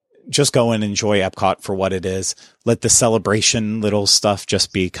 Just go and enjoy Epcot for what it is. Let the celebration little stuff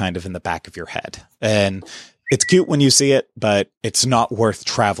just be kind of in the back of your head. And it's cute when you see it, but it's not worth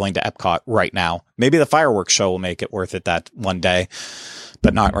traveling to Epcot right now. Maybe the fireworks show will make it worth it that one day,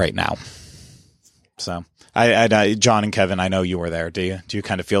 but not right now. So, John and Kevin, I know you were there. Do you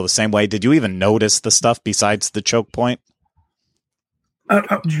kind of feel the same way? Did you even notice the stuff besides the choke point?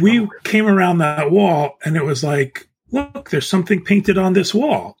 We came around that wall, and it was like, look, there's something painted on this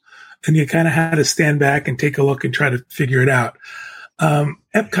wall. And you kind of had to stand back and take a look and try to figure it out.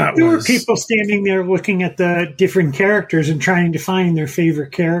 Epcot there were people standing there looking at the different characters and trying to find their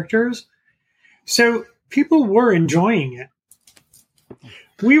favorite characters. So people were enjoying it.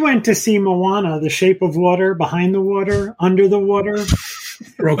 We went to see Moana, The Shape of Water, Behind the Water, Under the Water.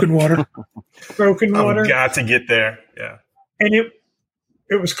 Broken Water. Broken Water. I've got to get there. Yeah. And it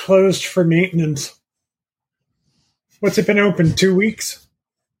was closed for maintenance. What's it been open? 2 weeks?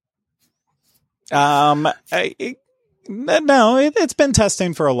 No, it's been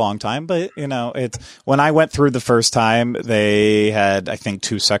testing for a long time, but it's when I went through the first time, they had, I think,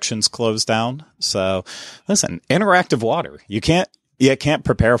 2 sections closed down. So listen, interactive water, you can't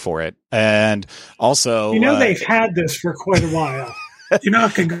prepare for it. And also, they've had this for quite a while. It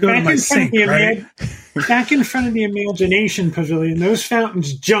can go to my sink, right? Back in front of the Imagination Pavilion, those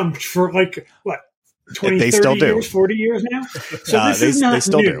fountains jumped for 20, they 30 still years, do. 40 years now? So this is not they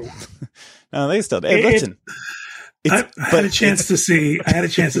still new. do. No, they still do. Hey, listen. I had a chance to see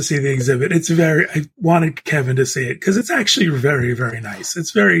the exhibit. I wanted Kevin to see it because it's actually very, very nice.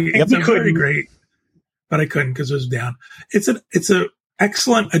 It's very great, but I couldn't because it was down. It's a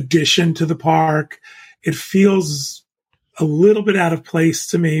excellent addition to the park. It feels a little bit out of place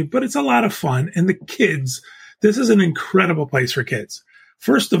to me, but it's a lot of fun. And the kids, this is an incredible place for kids.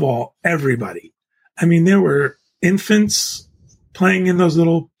 First of all, everybody. I mean, there were infants playing in those the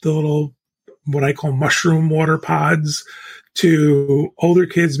little, what I call mushroom water pods, to older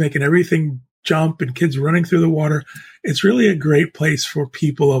kids making everything jump and kids running through the water. It's really a great place for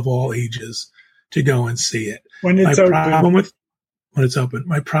people of all ages to go and see it. When it's open.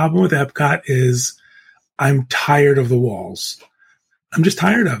 My problem with Epcot is I'm tired of the walls. I'm just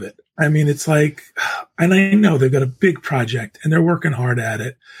tired of it. I mean, it's like, and I know they've got a big project and they're working hard at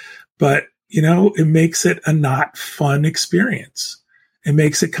it, but it makes it a not fun experience. It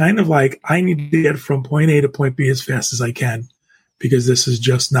makes it kind of like I need to get from point A to point B as fast as I can because this is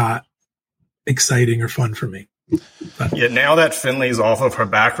just not exciting or fun for me. But, yeah, now that Finley's off of her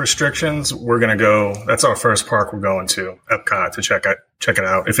back restrictions, we're going to go. That's our first park we're going to, Epcot, to check it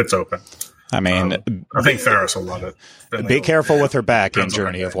out if it's open. I mean, I think Ferris will love it. Be careful with her back in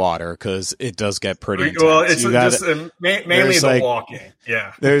Journey of Water because it does get pretty intense. Well, it's just mainly the walking.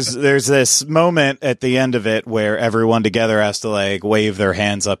 Yeah, there's this moment at the end of it where everyone together has to like wave their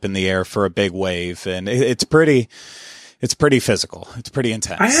hands up in the air for a big wave, and it's pretty physical. It's pretty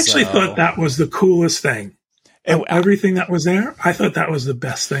intense. I actually thought that was the coolest thing. Everything that was there, I thought that was the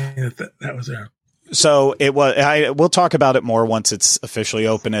best thing that was there. So it was. We'll talk about it more once it's officially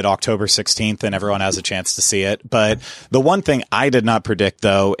open at October 16th and everyone has a chance to see it. But the one thing I did not predict,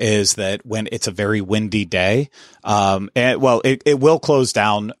 though, is that when it's a very windy day, it will close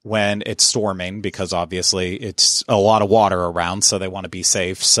down when it's storming because obviously it's a lot of water around, so they want to be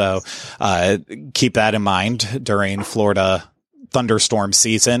safe. So keep that in mind during Florida thunderstorm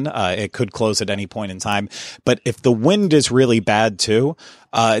season. It could close at any point in time. But if the wind is really bad too,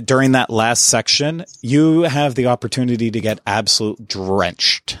 during that last section, you have the opportunity to get absolute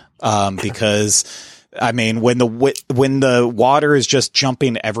drenched. Because I mean, when the water is just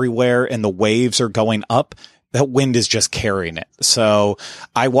jumping everywhere and the waves are going up, that wind is just carrying it. So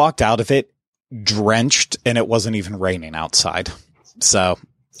I walked out of it drenched and it wasn't even raining outside. So,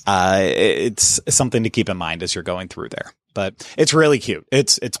 it's something to keep in mind as you're going through there. But it's really cute.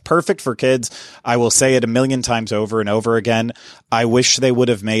 It's perfect for kids. I will say it a million times over and over again. I wish they would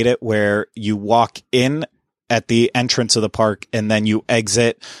have made it where you walk in at the entrance of the park and then you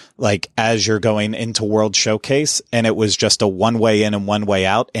exit like as you're going into World Showcase, and it was just a one way in and one way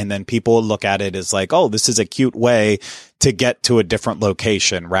out. And then people look at it as like, oh, this is a cute way to get to a different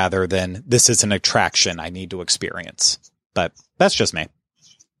location rather than this is an attraction I need to experience. But that's just me.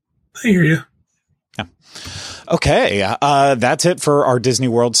 I hear you. Yeah. Okay, that's it for our Disney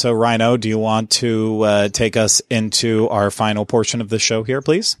World. So, Rhino, do you want to take us into our final portion of the show here,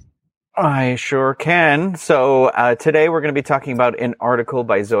 please? I sure can. So today we're going to be talking about an article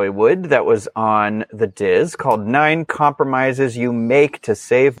by Zoe Wood that was on the Diz called 9 Compromises You Make to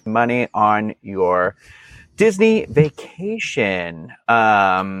Save Money on Your Disney Vacation.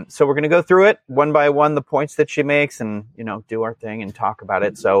 So we're going to go through it one by one, the points that she makes, and, do our thing and talk about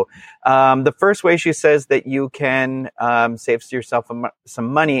it. So the first way she says that you can save yourself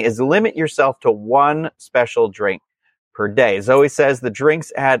some money is limit yourself to one special drink per day. Zoe says the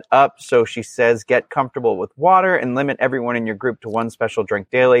drinks add up, so she says get comfortable with water and limit everyone in your group to one special drink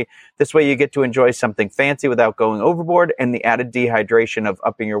daily. This way you get to enjoy something fancy without going overboard, and the added hydration of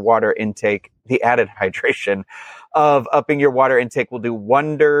upping your water intake will do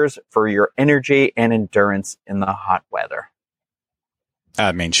wonders for your energy and endurance in the hot weather.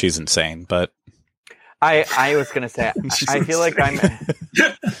 I mean, she's insane, but I was going to say, I feel like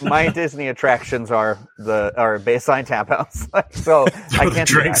my Disney attractions are baseline tap house. So I can't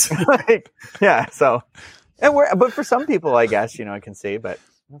do that. Yeah. So, but for some people, I guess, I can see, but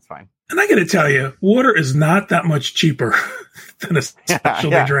that's fine. And I got to tell you, water is not that much cheaper than a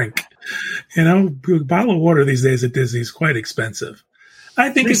specialty drink. A bottle of water these days at Disney is quite expensive. I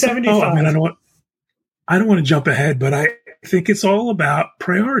think it's $75. I don't want to jump ahead, but I think it's all about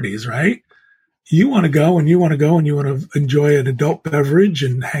priorities, right? You want to go and you want to enjoy an adult beverage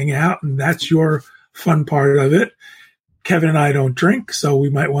and hang out, and that's your fun part of it. Kevin and I don't drink, so we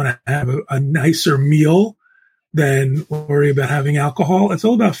might want to have a nicer meal than worry about having alcohol. It's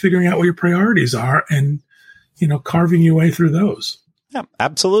all about figuring out what your priorities are and, carving your way through those. Yeah,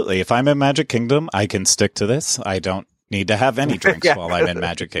 absolutely. If I'm in Magic Kingdom, I can stick to this. I don't need to have any drinks while I'm in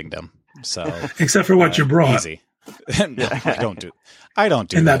Magic Kingdom. So except for what you brought. Easy. No, I don't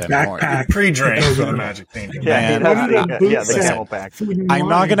do in that that anymore. backpack. Pre-drink for the Magic Kingdom. Man. The camel pack. I'm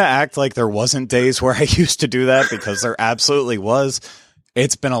not going to act like there wasn't days where I used to do that, because there absolutely was.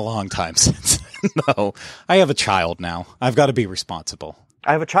 It's been a long time since. No, I have a child now. I've got to be responsible.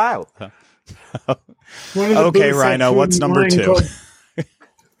 I have a child. Okay, Rhino, what's number 2?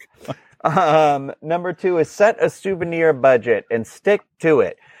 Number 2 is set a souvenir budget and stick to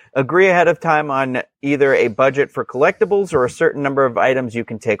it. Agree ahead of time on either a budget for collectibles or a certain number of items you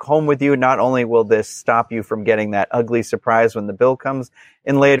can take home with you. Not only will this stop you from getting that ugly surprise when the bill comes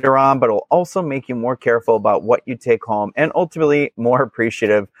in later on, but it'll also make you more careful about what you take home and ultimately more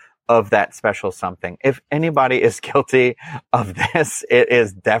appreciative of that special something. If anybody is guilty of this, it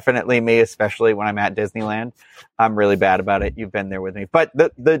is definitely me, especially when I'm at Disneyland. I'm really bad about it. You've been there with me. But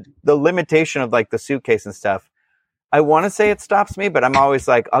the limitation of like the suitcase and stuff, I want to say it stops me, but I'm always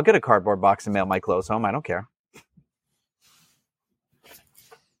like, I'll get a cardboard box and mail my clothes home. I don't care.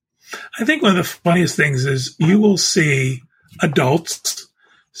 I think one of the funniest things is you will see adults,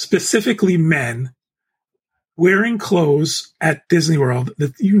 specifically men, wearing clothes at Disney World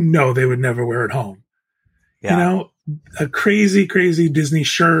that they would never wear at home. Yeah. A crazy, crazy Disney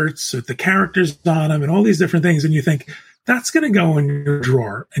shirts with the characters on them and all these different things. And you think that's going to go in your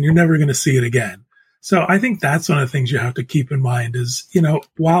drawer and you're never going to see it again. So I think that's one of the things you have to keep in mind is,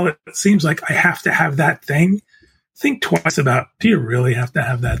 while it seems like I have to have that thing, think twice about, do you really have to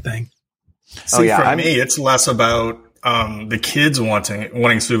have that thing? See, for me, it's less about the kids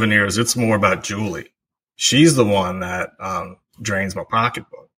wanting souvenirs. It's more about Julie. She's the one that drains my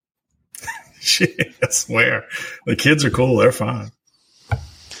pocketbook. I swear. The kids are cool. They're fine.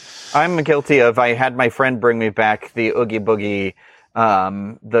 I'm guilty of, I had my friend bring me back the Oogie Boogie,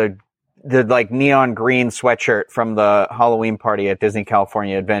 the like neon green sweatshirt from the Halloween party at Disney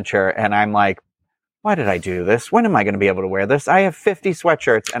California Adventure. And I'm like, why did I do this? When am I going to be able to wear this? I have 50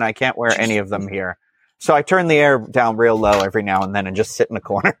 sweatshirts and I can't wear any of them here. So I turn the air down real low every now and then and just sit in the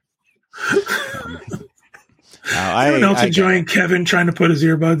corner. Everyone else enjoying Kevin trying to put his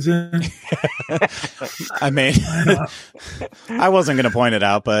earbuds in. I mean, I wasn't going to point it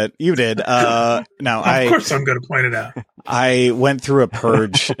out, but you did. Of course I'm going to point it out. I went through a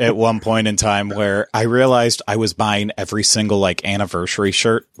purge at one point in time where I realized I was buying every single anniversary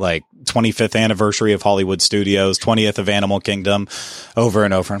shirt, like 25th anniversary of Hollywood Studios, 20th of Animal Kingdom, over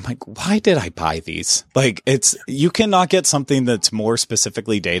and over. I'm like, why did I buy these? You cannot get something that's more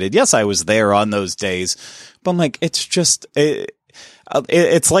specifically dated. Yes, I was there on those days, but I'm like, it's just,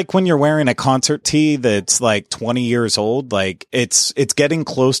 it's like when you're wearing a concert tee that's like 20 years old. Like it's getting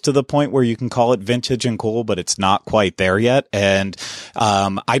close to the point where you can call it vintage and cool, but it's not quite there yet. And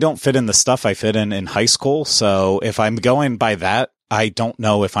I don't fit in the stuff I fit in high school. So if I'm going by that, I don't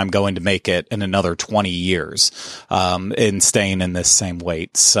know if I'm going to make it in another 20 years in staying in this same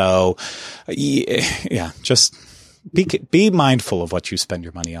weight. So yeah, just be mindful of what you spend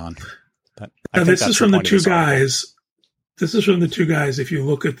your money on. But this is from the two guys. This is from the two guys. If you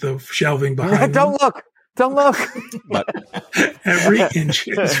look at the shelving behind them. Don't look. But every inch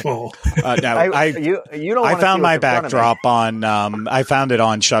is full. I found my backdrop on. I found it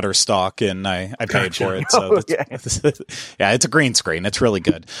on Shutterstock, and I paid for it. So yeah, it's a green screen. It's really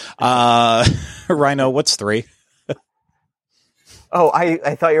good. Rhino, what's 3? Oh,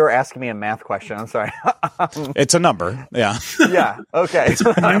 I thought you were asking me a math question. I'm sorry. It's a number. Yeah. Yeah. Okay. It's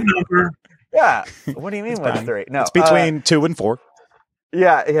a prime number. Yeah. What do you mean? What's 3? No, it's between 2 and 4.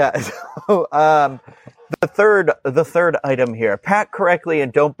 Yeah. So, the third item here: pack correctly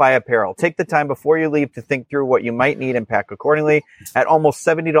and don't buy apparel. Take the time before you leave to think through what you might need and pack accordingly. At almost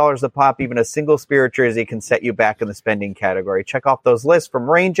 $70 a pop, even a single Spirit jersey can set you back in the spending category. Check off those lists,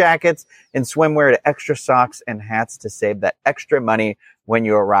 from rain jackets and swimwear to extra socks and hats, to save that extra money when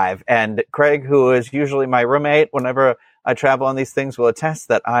you arrive. And Craig, who is usually my roommate whenever I travel on these things, will attest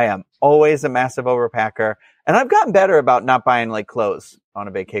that I am always a massive overpacker. And I've gotten better about not buying clothes on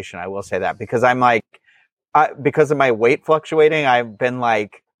a vacation. I will say that, because because of my weight fluctuating, I've been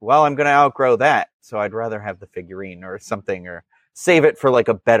like, well, I'm going to outgrow that. So I'd rather have the figurine or something, or save it for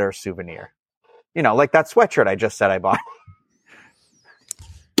a better souvenir. Like that sweatshirt I just said I bought.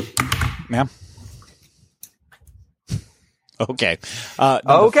 Yeah. Okay.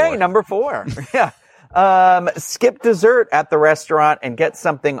 Number 4. Yeah. Skip dessert at the restaurant and get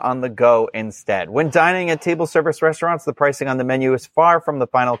something on the go instead. When dining at table service restaurants, the pricing on the menu is far from the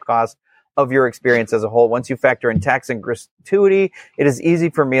final cost of your experience as a whole. Once you factor in tax and gratuity, it is easy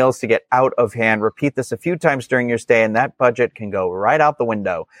for meals to get out of hand. Repeat this a few times during your stay, and that budget can go right out the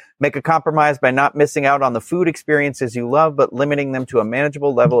window. Make a compromise by not missing out on the food experiences you love, but limiting them to a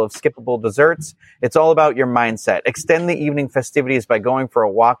manageable level of skippable desserts. It's all about your mindset. Extend the evening festivities by going for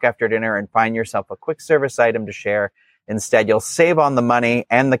a walk after dinner and find yourself a quick service item to share. Instead, you'll save on the money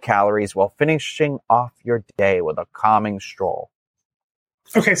and the calories while finishing off your day with a calming stroll.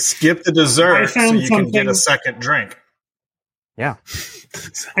 Okay. Skip the dessert so you can get a second drink. Yeah.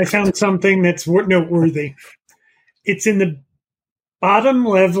 I found something that's noteworthy. It's in the bottom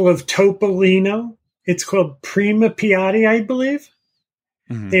level of Topolino. It's called Prima Piatti, I believe.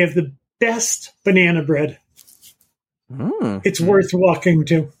 Mm-hmm. They have the best banana bread. It's worth walking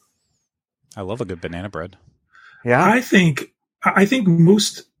to. I love a good banana bread. Yeah. I think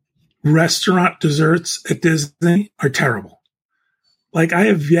most restaurant desserts at Disney are terrible. Like, I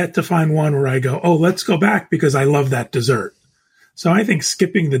have yet to find one where I go, oh, let's go back because I love that dessert. So I think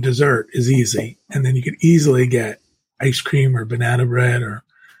skipping the dessert is easy. And then you can easily get ice cream or banana bread or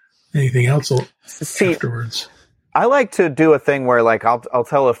anything else afterwards. I like to do a thing where, like, I'll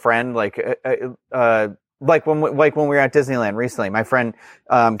tell a friend, like when we were at Disneyland recently, my friend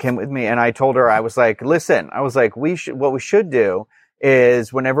came with me and I told her, I was like, listen, what we should do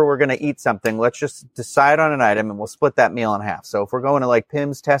is whenever we're going to eat something, let's just decide on an item and we'll split that meal in half. So if we're going to like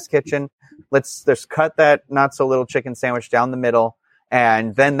Pim's Test Kitchen, let's just cut that not so little chicken sandwich down the middle.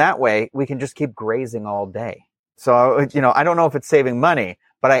 And then that way we can just keep grazing all day. So, I don't know if it's saving money,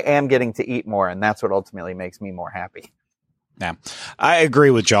 but I am getting to eat more. And that's what ultimately makes me more happy. Yeah, I agree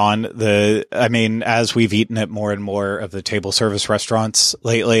with John. As we've eaten at more and more of the table service restaurants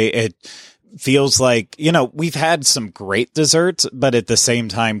lately, it feels like, we've had some great desserts, but at the same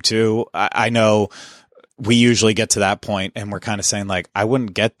time too, I know we usually get to that point and we're kind of saying like, I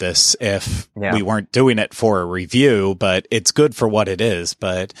wouldn't get this if we weren't doing it for a review, but it's good for what it is.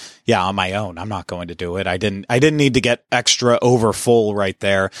 But yeah, on my own, I'm not going to do it. I didn't need to get extra over full right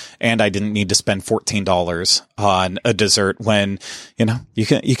there. And I didn't need to spend $14 on a dessert when, you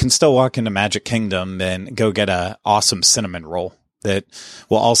can still walk into Magic Kingdom and go get a awesome cinnamon roll that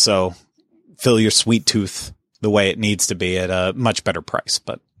will also fill your sweet tooth the way it needs to be at a much better price.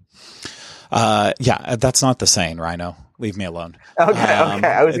 But that's not the saying, Rhino. Leave me alone. Okay.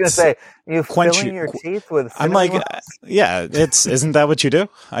 I was going to say, you filling your teeth with cinnamon I'm like, rolls? isn't that what you do?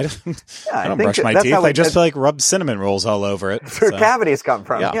 I don't brush my teeth. I just rub cinnamon rolls all over it. That's where cavities come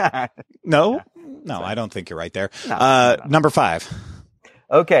from. Yeah. No, I don't think you're right there. No. Number 5.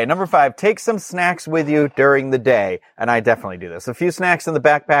 Okay, number 5, take some snacks with you during the day. And I definitely do this. A few snacks in the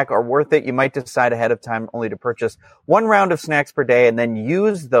backpack are worth it. You might decide ahead of time only to purchase one round of snacks per day and then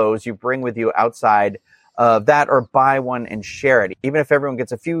use those you bring with you outside of that, or buy one and share it. Even if everyone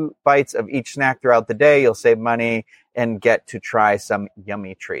gets a few bites of each snack throughout the day, you'll save money and get to try some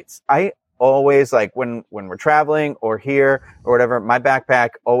yummy treats. I always, like when we're traveling or here or whatever, my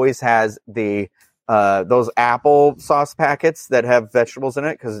backpack always has those apple sauce packets that have vegetables in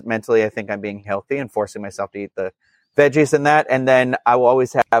it, because mentally I think I'm being healthy and forcing myself to eat the veggies in that. And then I will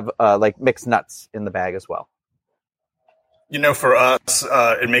always have mixed nuts in the bag as well. For us,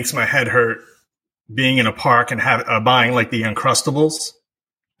 it makes my head hurt being in a park and buying like the Uncrustables,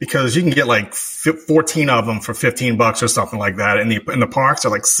 because you can get like 14 of them for $15 or something like that. And in the parks are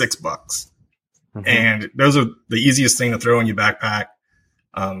like $6. Mm-hmm. And those are the easiest thing to throw in your backpack.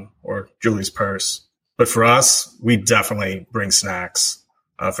 Or Julie's purse. But for us, we definitely bring snacks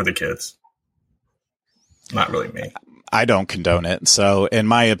for the kids. Not really me. I don't condone it. So in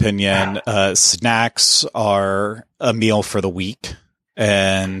my opinion, snacks are a meal for the week.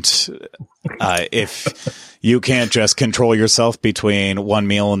 And if you can't just control yourself between one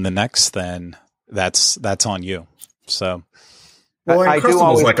meal and the next, then that's on you. So I do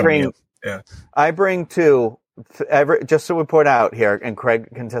always bring, I bring 2. Just so we point out here, and Craig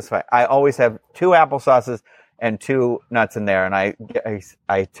can testify, I always have 2 apple sauces and 2 nuts in there. And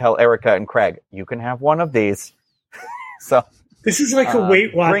I tell Erica and Craig, you can have one of these. So this is like a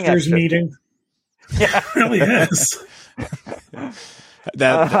Weight Watchers meeting. Yeah, it really is. And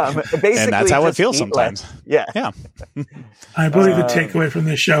that's how it feels sometimes. Yeah. I believe the takeaway from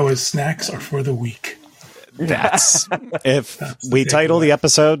this show is snacks are for the weak. That's we title the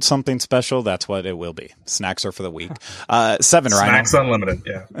episode something special, that's what it will be. Snacks are for the week. 7, Ryan. Snacks unlimited,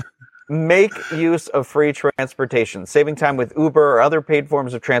 yeah. Make use of free transportation. Saving time with Uber or other paid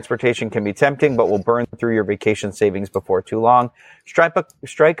forms of transportation can be tempting, but will burn through your vacation savings before too long.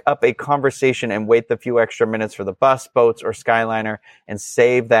 Strike up a conversation and wait the few extra minutes for the bus, boats, or Skyliner, and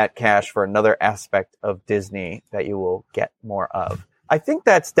save that cash for another aspect of Disney that you will get more of. I think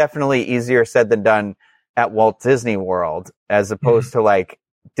that's definitely easier said than done at Walt Disney World, as opposed to like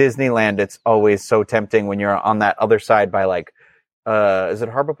Disneyland. It's always so tempting when you're on that other side by like, is it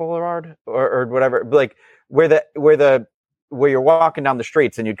Harbor Boulevard or whatever? Like where you're walking down the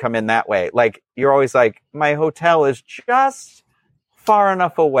streets and you'd come in that way. Like you're always like, my hotel is just far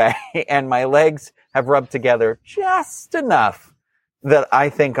enough away and my legs have rubbed together just enough that I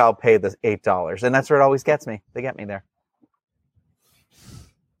think I'll pay the $8. And that's where it always gets me. They get me there.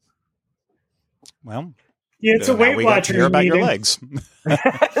 Well, yeah, it's a Weight Watchers hear about meeting. your legs.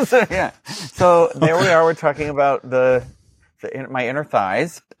 So there we are. We're talking about my inner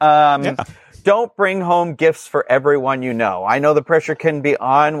thighs. Don't bring home gifts for everyone you know. I know the pressure can be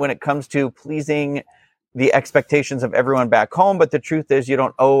on when it comes to pleasing the expectations of everyone back home, but the truth is you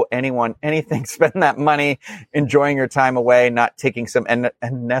don't owe anyone anything. Spend that money enjoying your time away, not taking some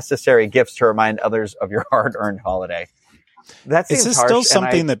unnecessary gifts to remind others of your hard-earned holiday. That seems Is this harsh, still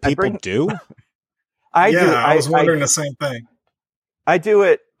something that people do? I do. I was wondering the same thing. I do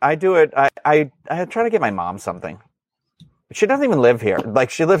it. I try to get my mom something. She doesn't even live here. Like,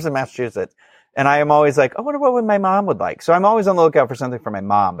 she lives in Massachusetts. And I am always like, I wonder what my mom would like. So I'm always on the lookout for something for my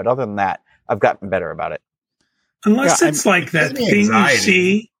mom. But other than that, I've gotten better about it. Unless it's like that thing you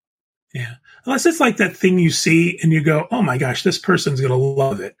see. Yeah. Unless it's like that thing you see and you go, oh my gosh, this person's going to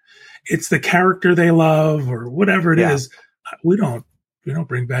love it. It's the character they love or whatever it is. We don't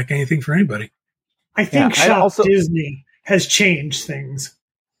bring back anything for anybody. I think Disney has changed things.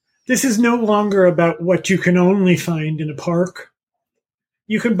 This is no longer about what you can only find in a park.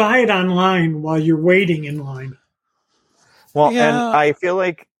 You can buy it online while you're waiting in line. Well, and I feel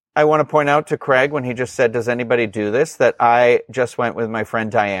like I want to point out to Craig when he just said, does anybody do this? That I just went with my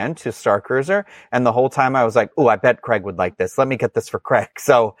friend Diane to Star Cruiser. And the whole time I was like, oh, I bet Craig would like this. Let me get this for Craig.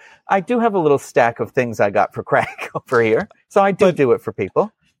 So I do have a little stack of things I got for Craig over here. So I do it for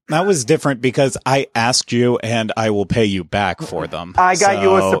people. That was different because I asked you and I will pay you back for them. I got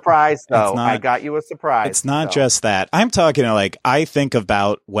you a surprise, though. I got you a surprise. It's not just that. I'm talking like, I think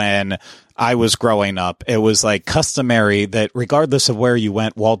about when I was growing up, it was like customary that regardless of where you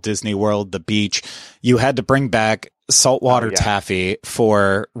went, Walt Disney World, the beach, you had to bring back saltwater taffy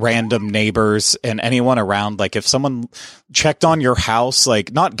for random neighbors and anyone around. Like if someone checked on your house,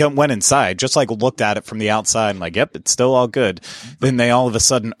 like not went inside, just like looked at it from the outside and like, yep, it's still all good. Then they all of a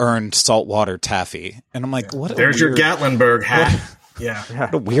sudden earned saltwater taffy. And I'm like, what? There's your Gatlinburg hat.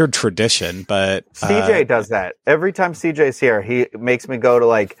 What a weird tradition. But CJ does that. Every time CJ's here, he makes me go to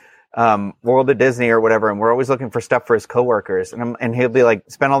like, World of Disney or whatever. And we're always looking for stuff for his coworkers. And he'll be like,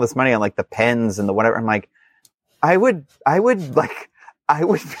 spend all this money on like the pens and the whatever. I'm like, I would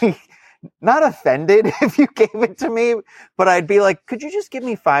be not offended if you gave it to me, but I'd be like, could you just give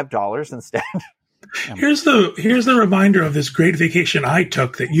me $5 instead? Here's the reminder of this great vacation I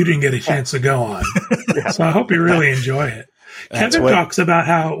took that you didn't get a chance to go on. So I hope you really enjoy it. Kevin talks about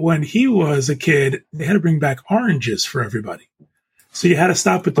how when he was a kid, they had to bring back oranges for everybody. So you had to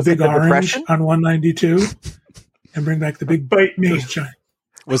stop at the big orange on 192 and bring back the big bite me.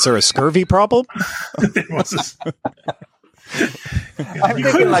 Was there a scurvy problem? There was. I'm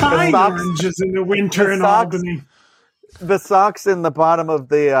thinking like the socks, oranges in the winter in Albany. The socks in the bottom of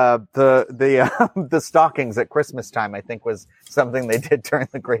the stockings at Christmas time, I think, was something they did during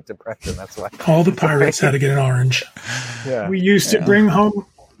the Great Depression. That's why all the pirates had to get an orange. Yeah. We used to bring home.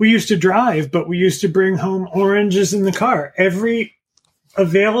 We used to drive, but we used to bring home oranges in the car every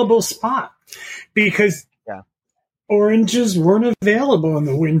available spot because oranges weren't available in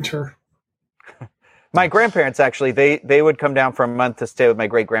the winter. My grandparents actually, they would come down for a month to stay with my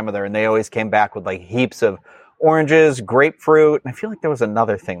great grandmother, and they always came back with like heaps of oranges, grapefruit, and I feel like there was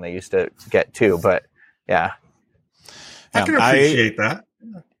another thing they used to get too. But yeah, I can appreciate that.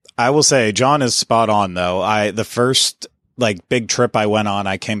 I will say John is spot on though. The first like big trip I went on,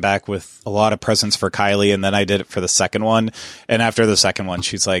 I came back with a lot of presents for Kylie, and then I did it for the second one. And after the second one,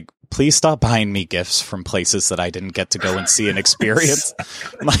 she's like, please stop buying me gifts from places that I didn't get to go and see and experience.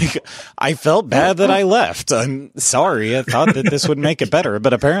 Like, I felt bad that I left. I'm sorry. I thought that this would make it better,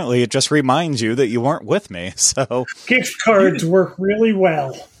 but apparently it just reminds you that you weren't with me. So gift cards work really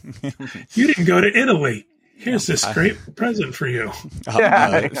well. You didn't go to Italy. Here's this great present for you.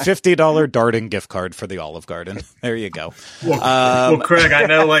 $50 Darden gift card for the Olive Garden. There you go. Well, Craig, I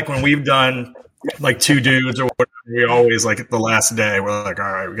know like when we've done like two dudes or whatever, we always like the last day, we're like,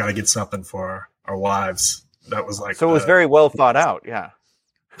 all right, we got to get something for our wives. That was like, so it was very well thought out. Yeah.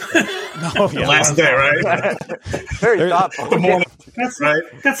 Oh, yeah. Last day, right? Very thoughtful. The morning, right?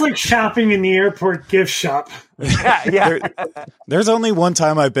 That's like shopping in the airport gift shop. Yeah. There's only one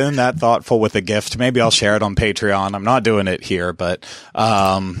time I've been that thoughtful with a gift. Maybe I'll share it on Patreon. I'm not doing it here, but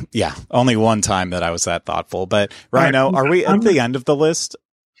yeah, only one time that I was that thoughtful. But Rhino, are we at the end of the list?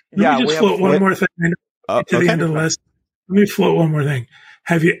 Let me just float one more thing to the end of the list. Let me float one more thing.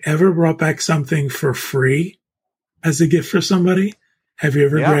 Have you ever brought back something for free as a gift for somebody? Have you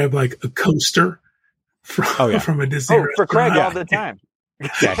ever grabbed like a coaster from a Disney restaurant? For Craig all the time.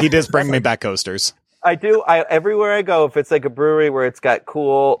 Yeah, he does bring me back coasters. I do. Everywhere I go, if it's like a brewery where it's got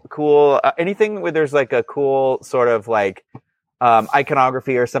cool, anything where there's like a cool sort of like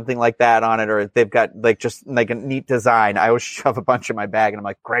iconography or something like that on it, or they've got like just like a neat design, I always shove a bunch in my bag, and I'm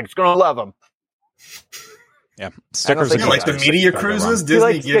like, Craig's gonna love them. Yeah, stickers. Yeah, like the media cruises,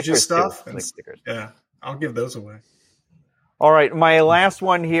 Disney gives you stuff. Like stickers. Yeah, I'll give those away. All right, my last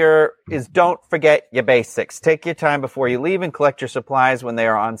one here is don't forget your basics. Take your time before you leave and collect your supplies when they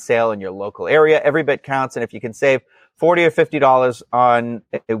are on sale in your local area. Every bit counts, and if you can save $40 or $50 on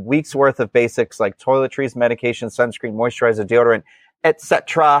a week's worth of basics like toiletries, medication, sunscreen, moisturizer, deodorant,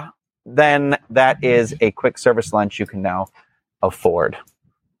 etc., then that is a quick service lunch you can now afford.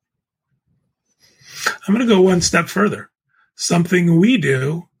 I'm going to go one step further. Something we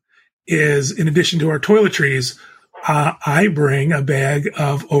do is, in addition to our toiletries, I bring a bag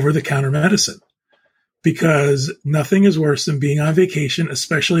of over-the-counter medicine, because nothing is worse than being on vacation,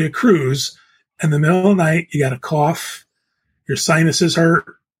 especially a cruise. In the middle of the night, you got a cough, your sinuses hurt,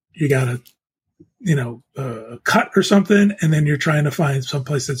 you got a cut or something, and then you're trying to find some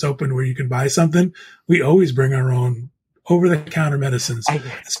place that's open where you can buy something. We always bring our own over-the-counter medicines,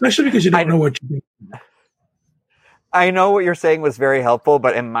 especially because you don't know what you're doing. I know what you're saying was very helpful,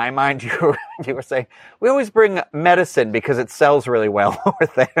 but in my mind, you were saying we always bring medicine because it sells really well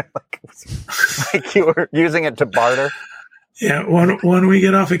over there. like you were using it to barter. Yeah, when we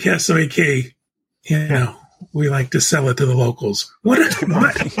get off at Castaway Cay, we like to sell it to the locals. What?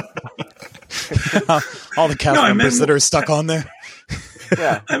 All the cast members that are stuck on there.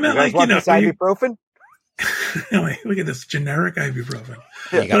 Yeah, I meant like this ibuprofen. Look at this generic ibuprofen.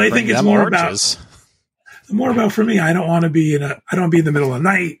 Yeah. But I think it's more about for me. I don't want to be in the middle of the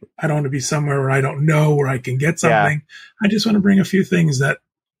night. I don't want to be somewhere where I don't know where I can get something. Yeah. I just want to bring a few things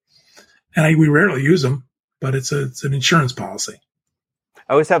we rarely use them, but it's an insurance policy.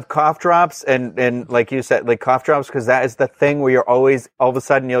 I always have cough drops and like you said, like cough drops, because that is the thing where you're always, all of a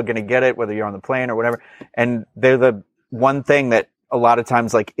sudden you're going to get it, whether you're on the plane or whatever. And they're the one thing that a lot of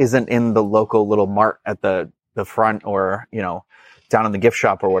times like isn't in the local little mart at the front or, down in the gift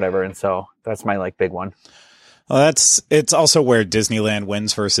shop or whatever. And so that's my like big one. Well, it's also where Disneyland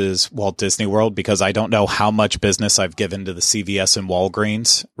wins versus Walt Disney World, because I don't know how much business I've given to the CVS and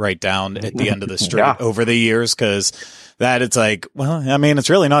Walgreens right down at the end of the street over the years, because that it's like, well, I mean, it's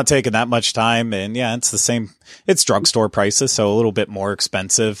really not taking that much time. And yeah, it's the same. It's drugstore prices, so a little bit more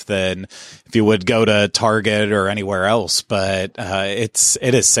expensive than if you would go to Target or anywhere else. But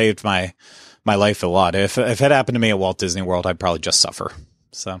it has saved my life a lot. If it happened to me at Walt Disney World, I'd probably just suffer.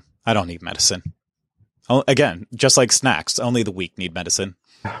 So I don't need medicine. Again, just like snacks, only the weak need medicine.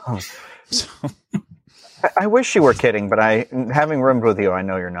 So. I wish you were kidding, but having roomed with you, I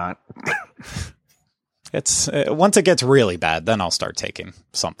know you're not. It's once it gets really bad, then I'll start taking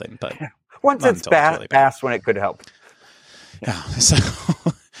something. But once it's bad, past when it could help. Yeah. So,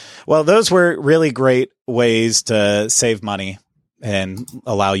 well, those were really great ways to save money and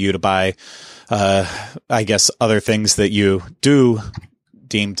allow you to buy, I guess, other things that you do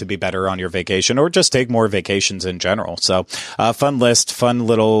deem to be better on your vacation, or just take more vacations in general. So fun list, fun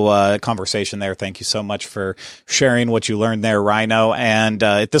little conversation there. Thank you so much for sharing what you learned there, Rhino. And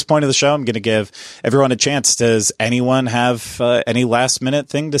at this point of the show, I'm going to give everyone a chance. Does anyone have any last minute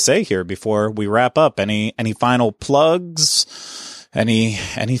thing to say here before we wrap up? Any final plugs?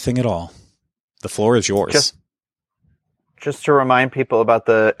 Anything at all? The floor is yours. Just to remind people about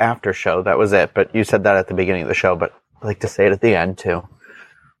the after show. That was it. But you said that at the beginning of the show, but I'd like to say it at the end too.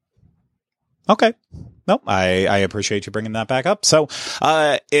 Okay. Nope. I appreciate you bringing that back up. So,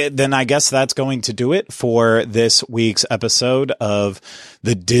 then I guess that's going to do it for this week's episode of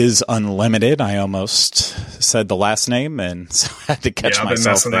the Diz Unlimited. I almost said the last name and so I had to catch myself. I've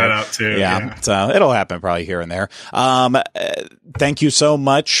been messing that up too. Yeah. So it'll happen probably here and there. Thank you so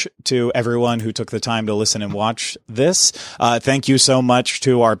much to everyone who took the time to listen and watch this. Thank you so much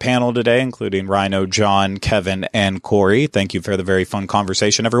to our panel today, including Rhino, John, Kevin, and Corey. Thank you for the very fun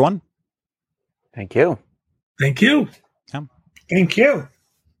conversation, everyone. Thank you. Thank you. Thank you.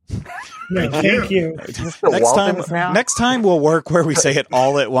 No, thank you. Next time we'll work where we say it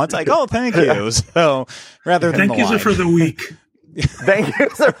all at once. Like, oh, thank you. So rather than thank yous are for the week. Thank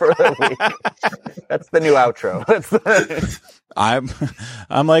yous are for the week. That's the new outro. I'm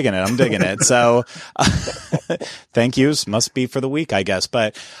liking it. I'm digging it. So, thank yous must be for the week, I guess.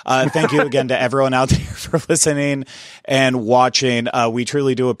 But, thank you again to everyone out there for listening and watching. We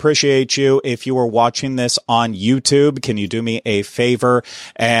truly do appreciate you. If you are watching this on YouTube, can you do me a favor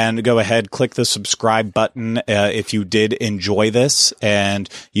and go ahead, click the subscribe button. If you did enjoy this and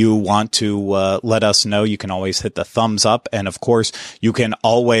you want to, let us know, you can always hit the thumbs up. And of course, you can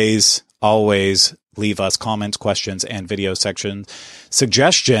always leave us comments, questions, and video section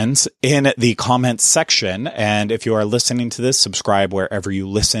suggestions in the comments section. And if you are listening to this, subscribe wherever you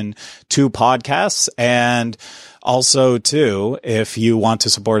listen to podcasts. And also, too, if you want to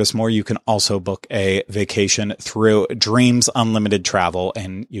support us more, you can also book a vacation through Dreams Unlimited Travel,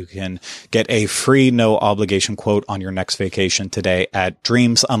 and you can get a free, no obligation quote on your next vacation today at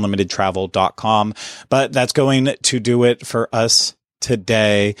dreamsunlimitedtravel.com. But that's going to do it for us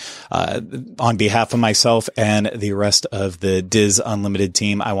today. On behalf of myself and the rest of the Diz Unlimited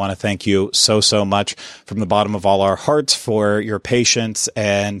team, I want to thank you so much from the bottom of all our hearts for your patience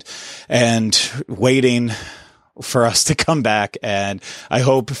and waiting for us to come back. And I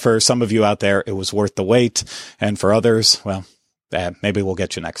hope for some of you out there, it was worth the wait. And for others, well, maybe we'll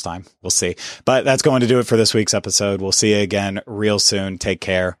get you next time. We'll see. But that's going to do it for this week's episode. We'll see you again real soon. Take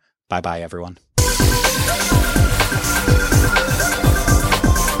care. Bye-bye, everyone.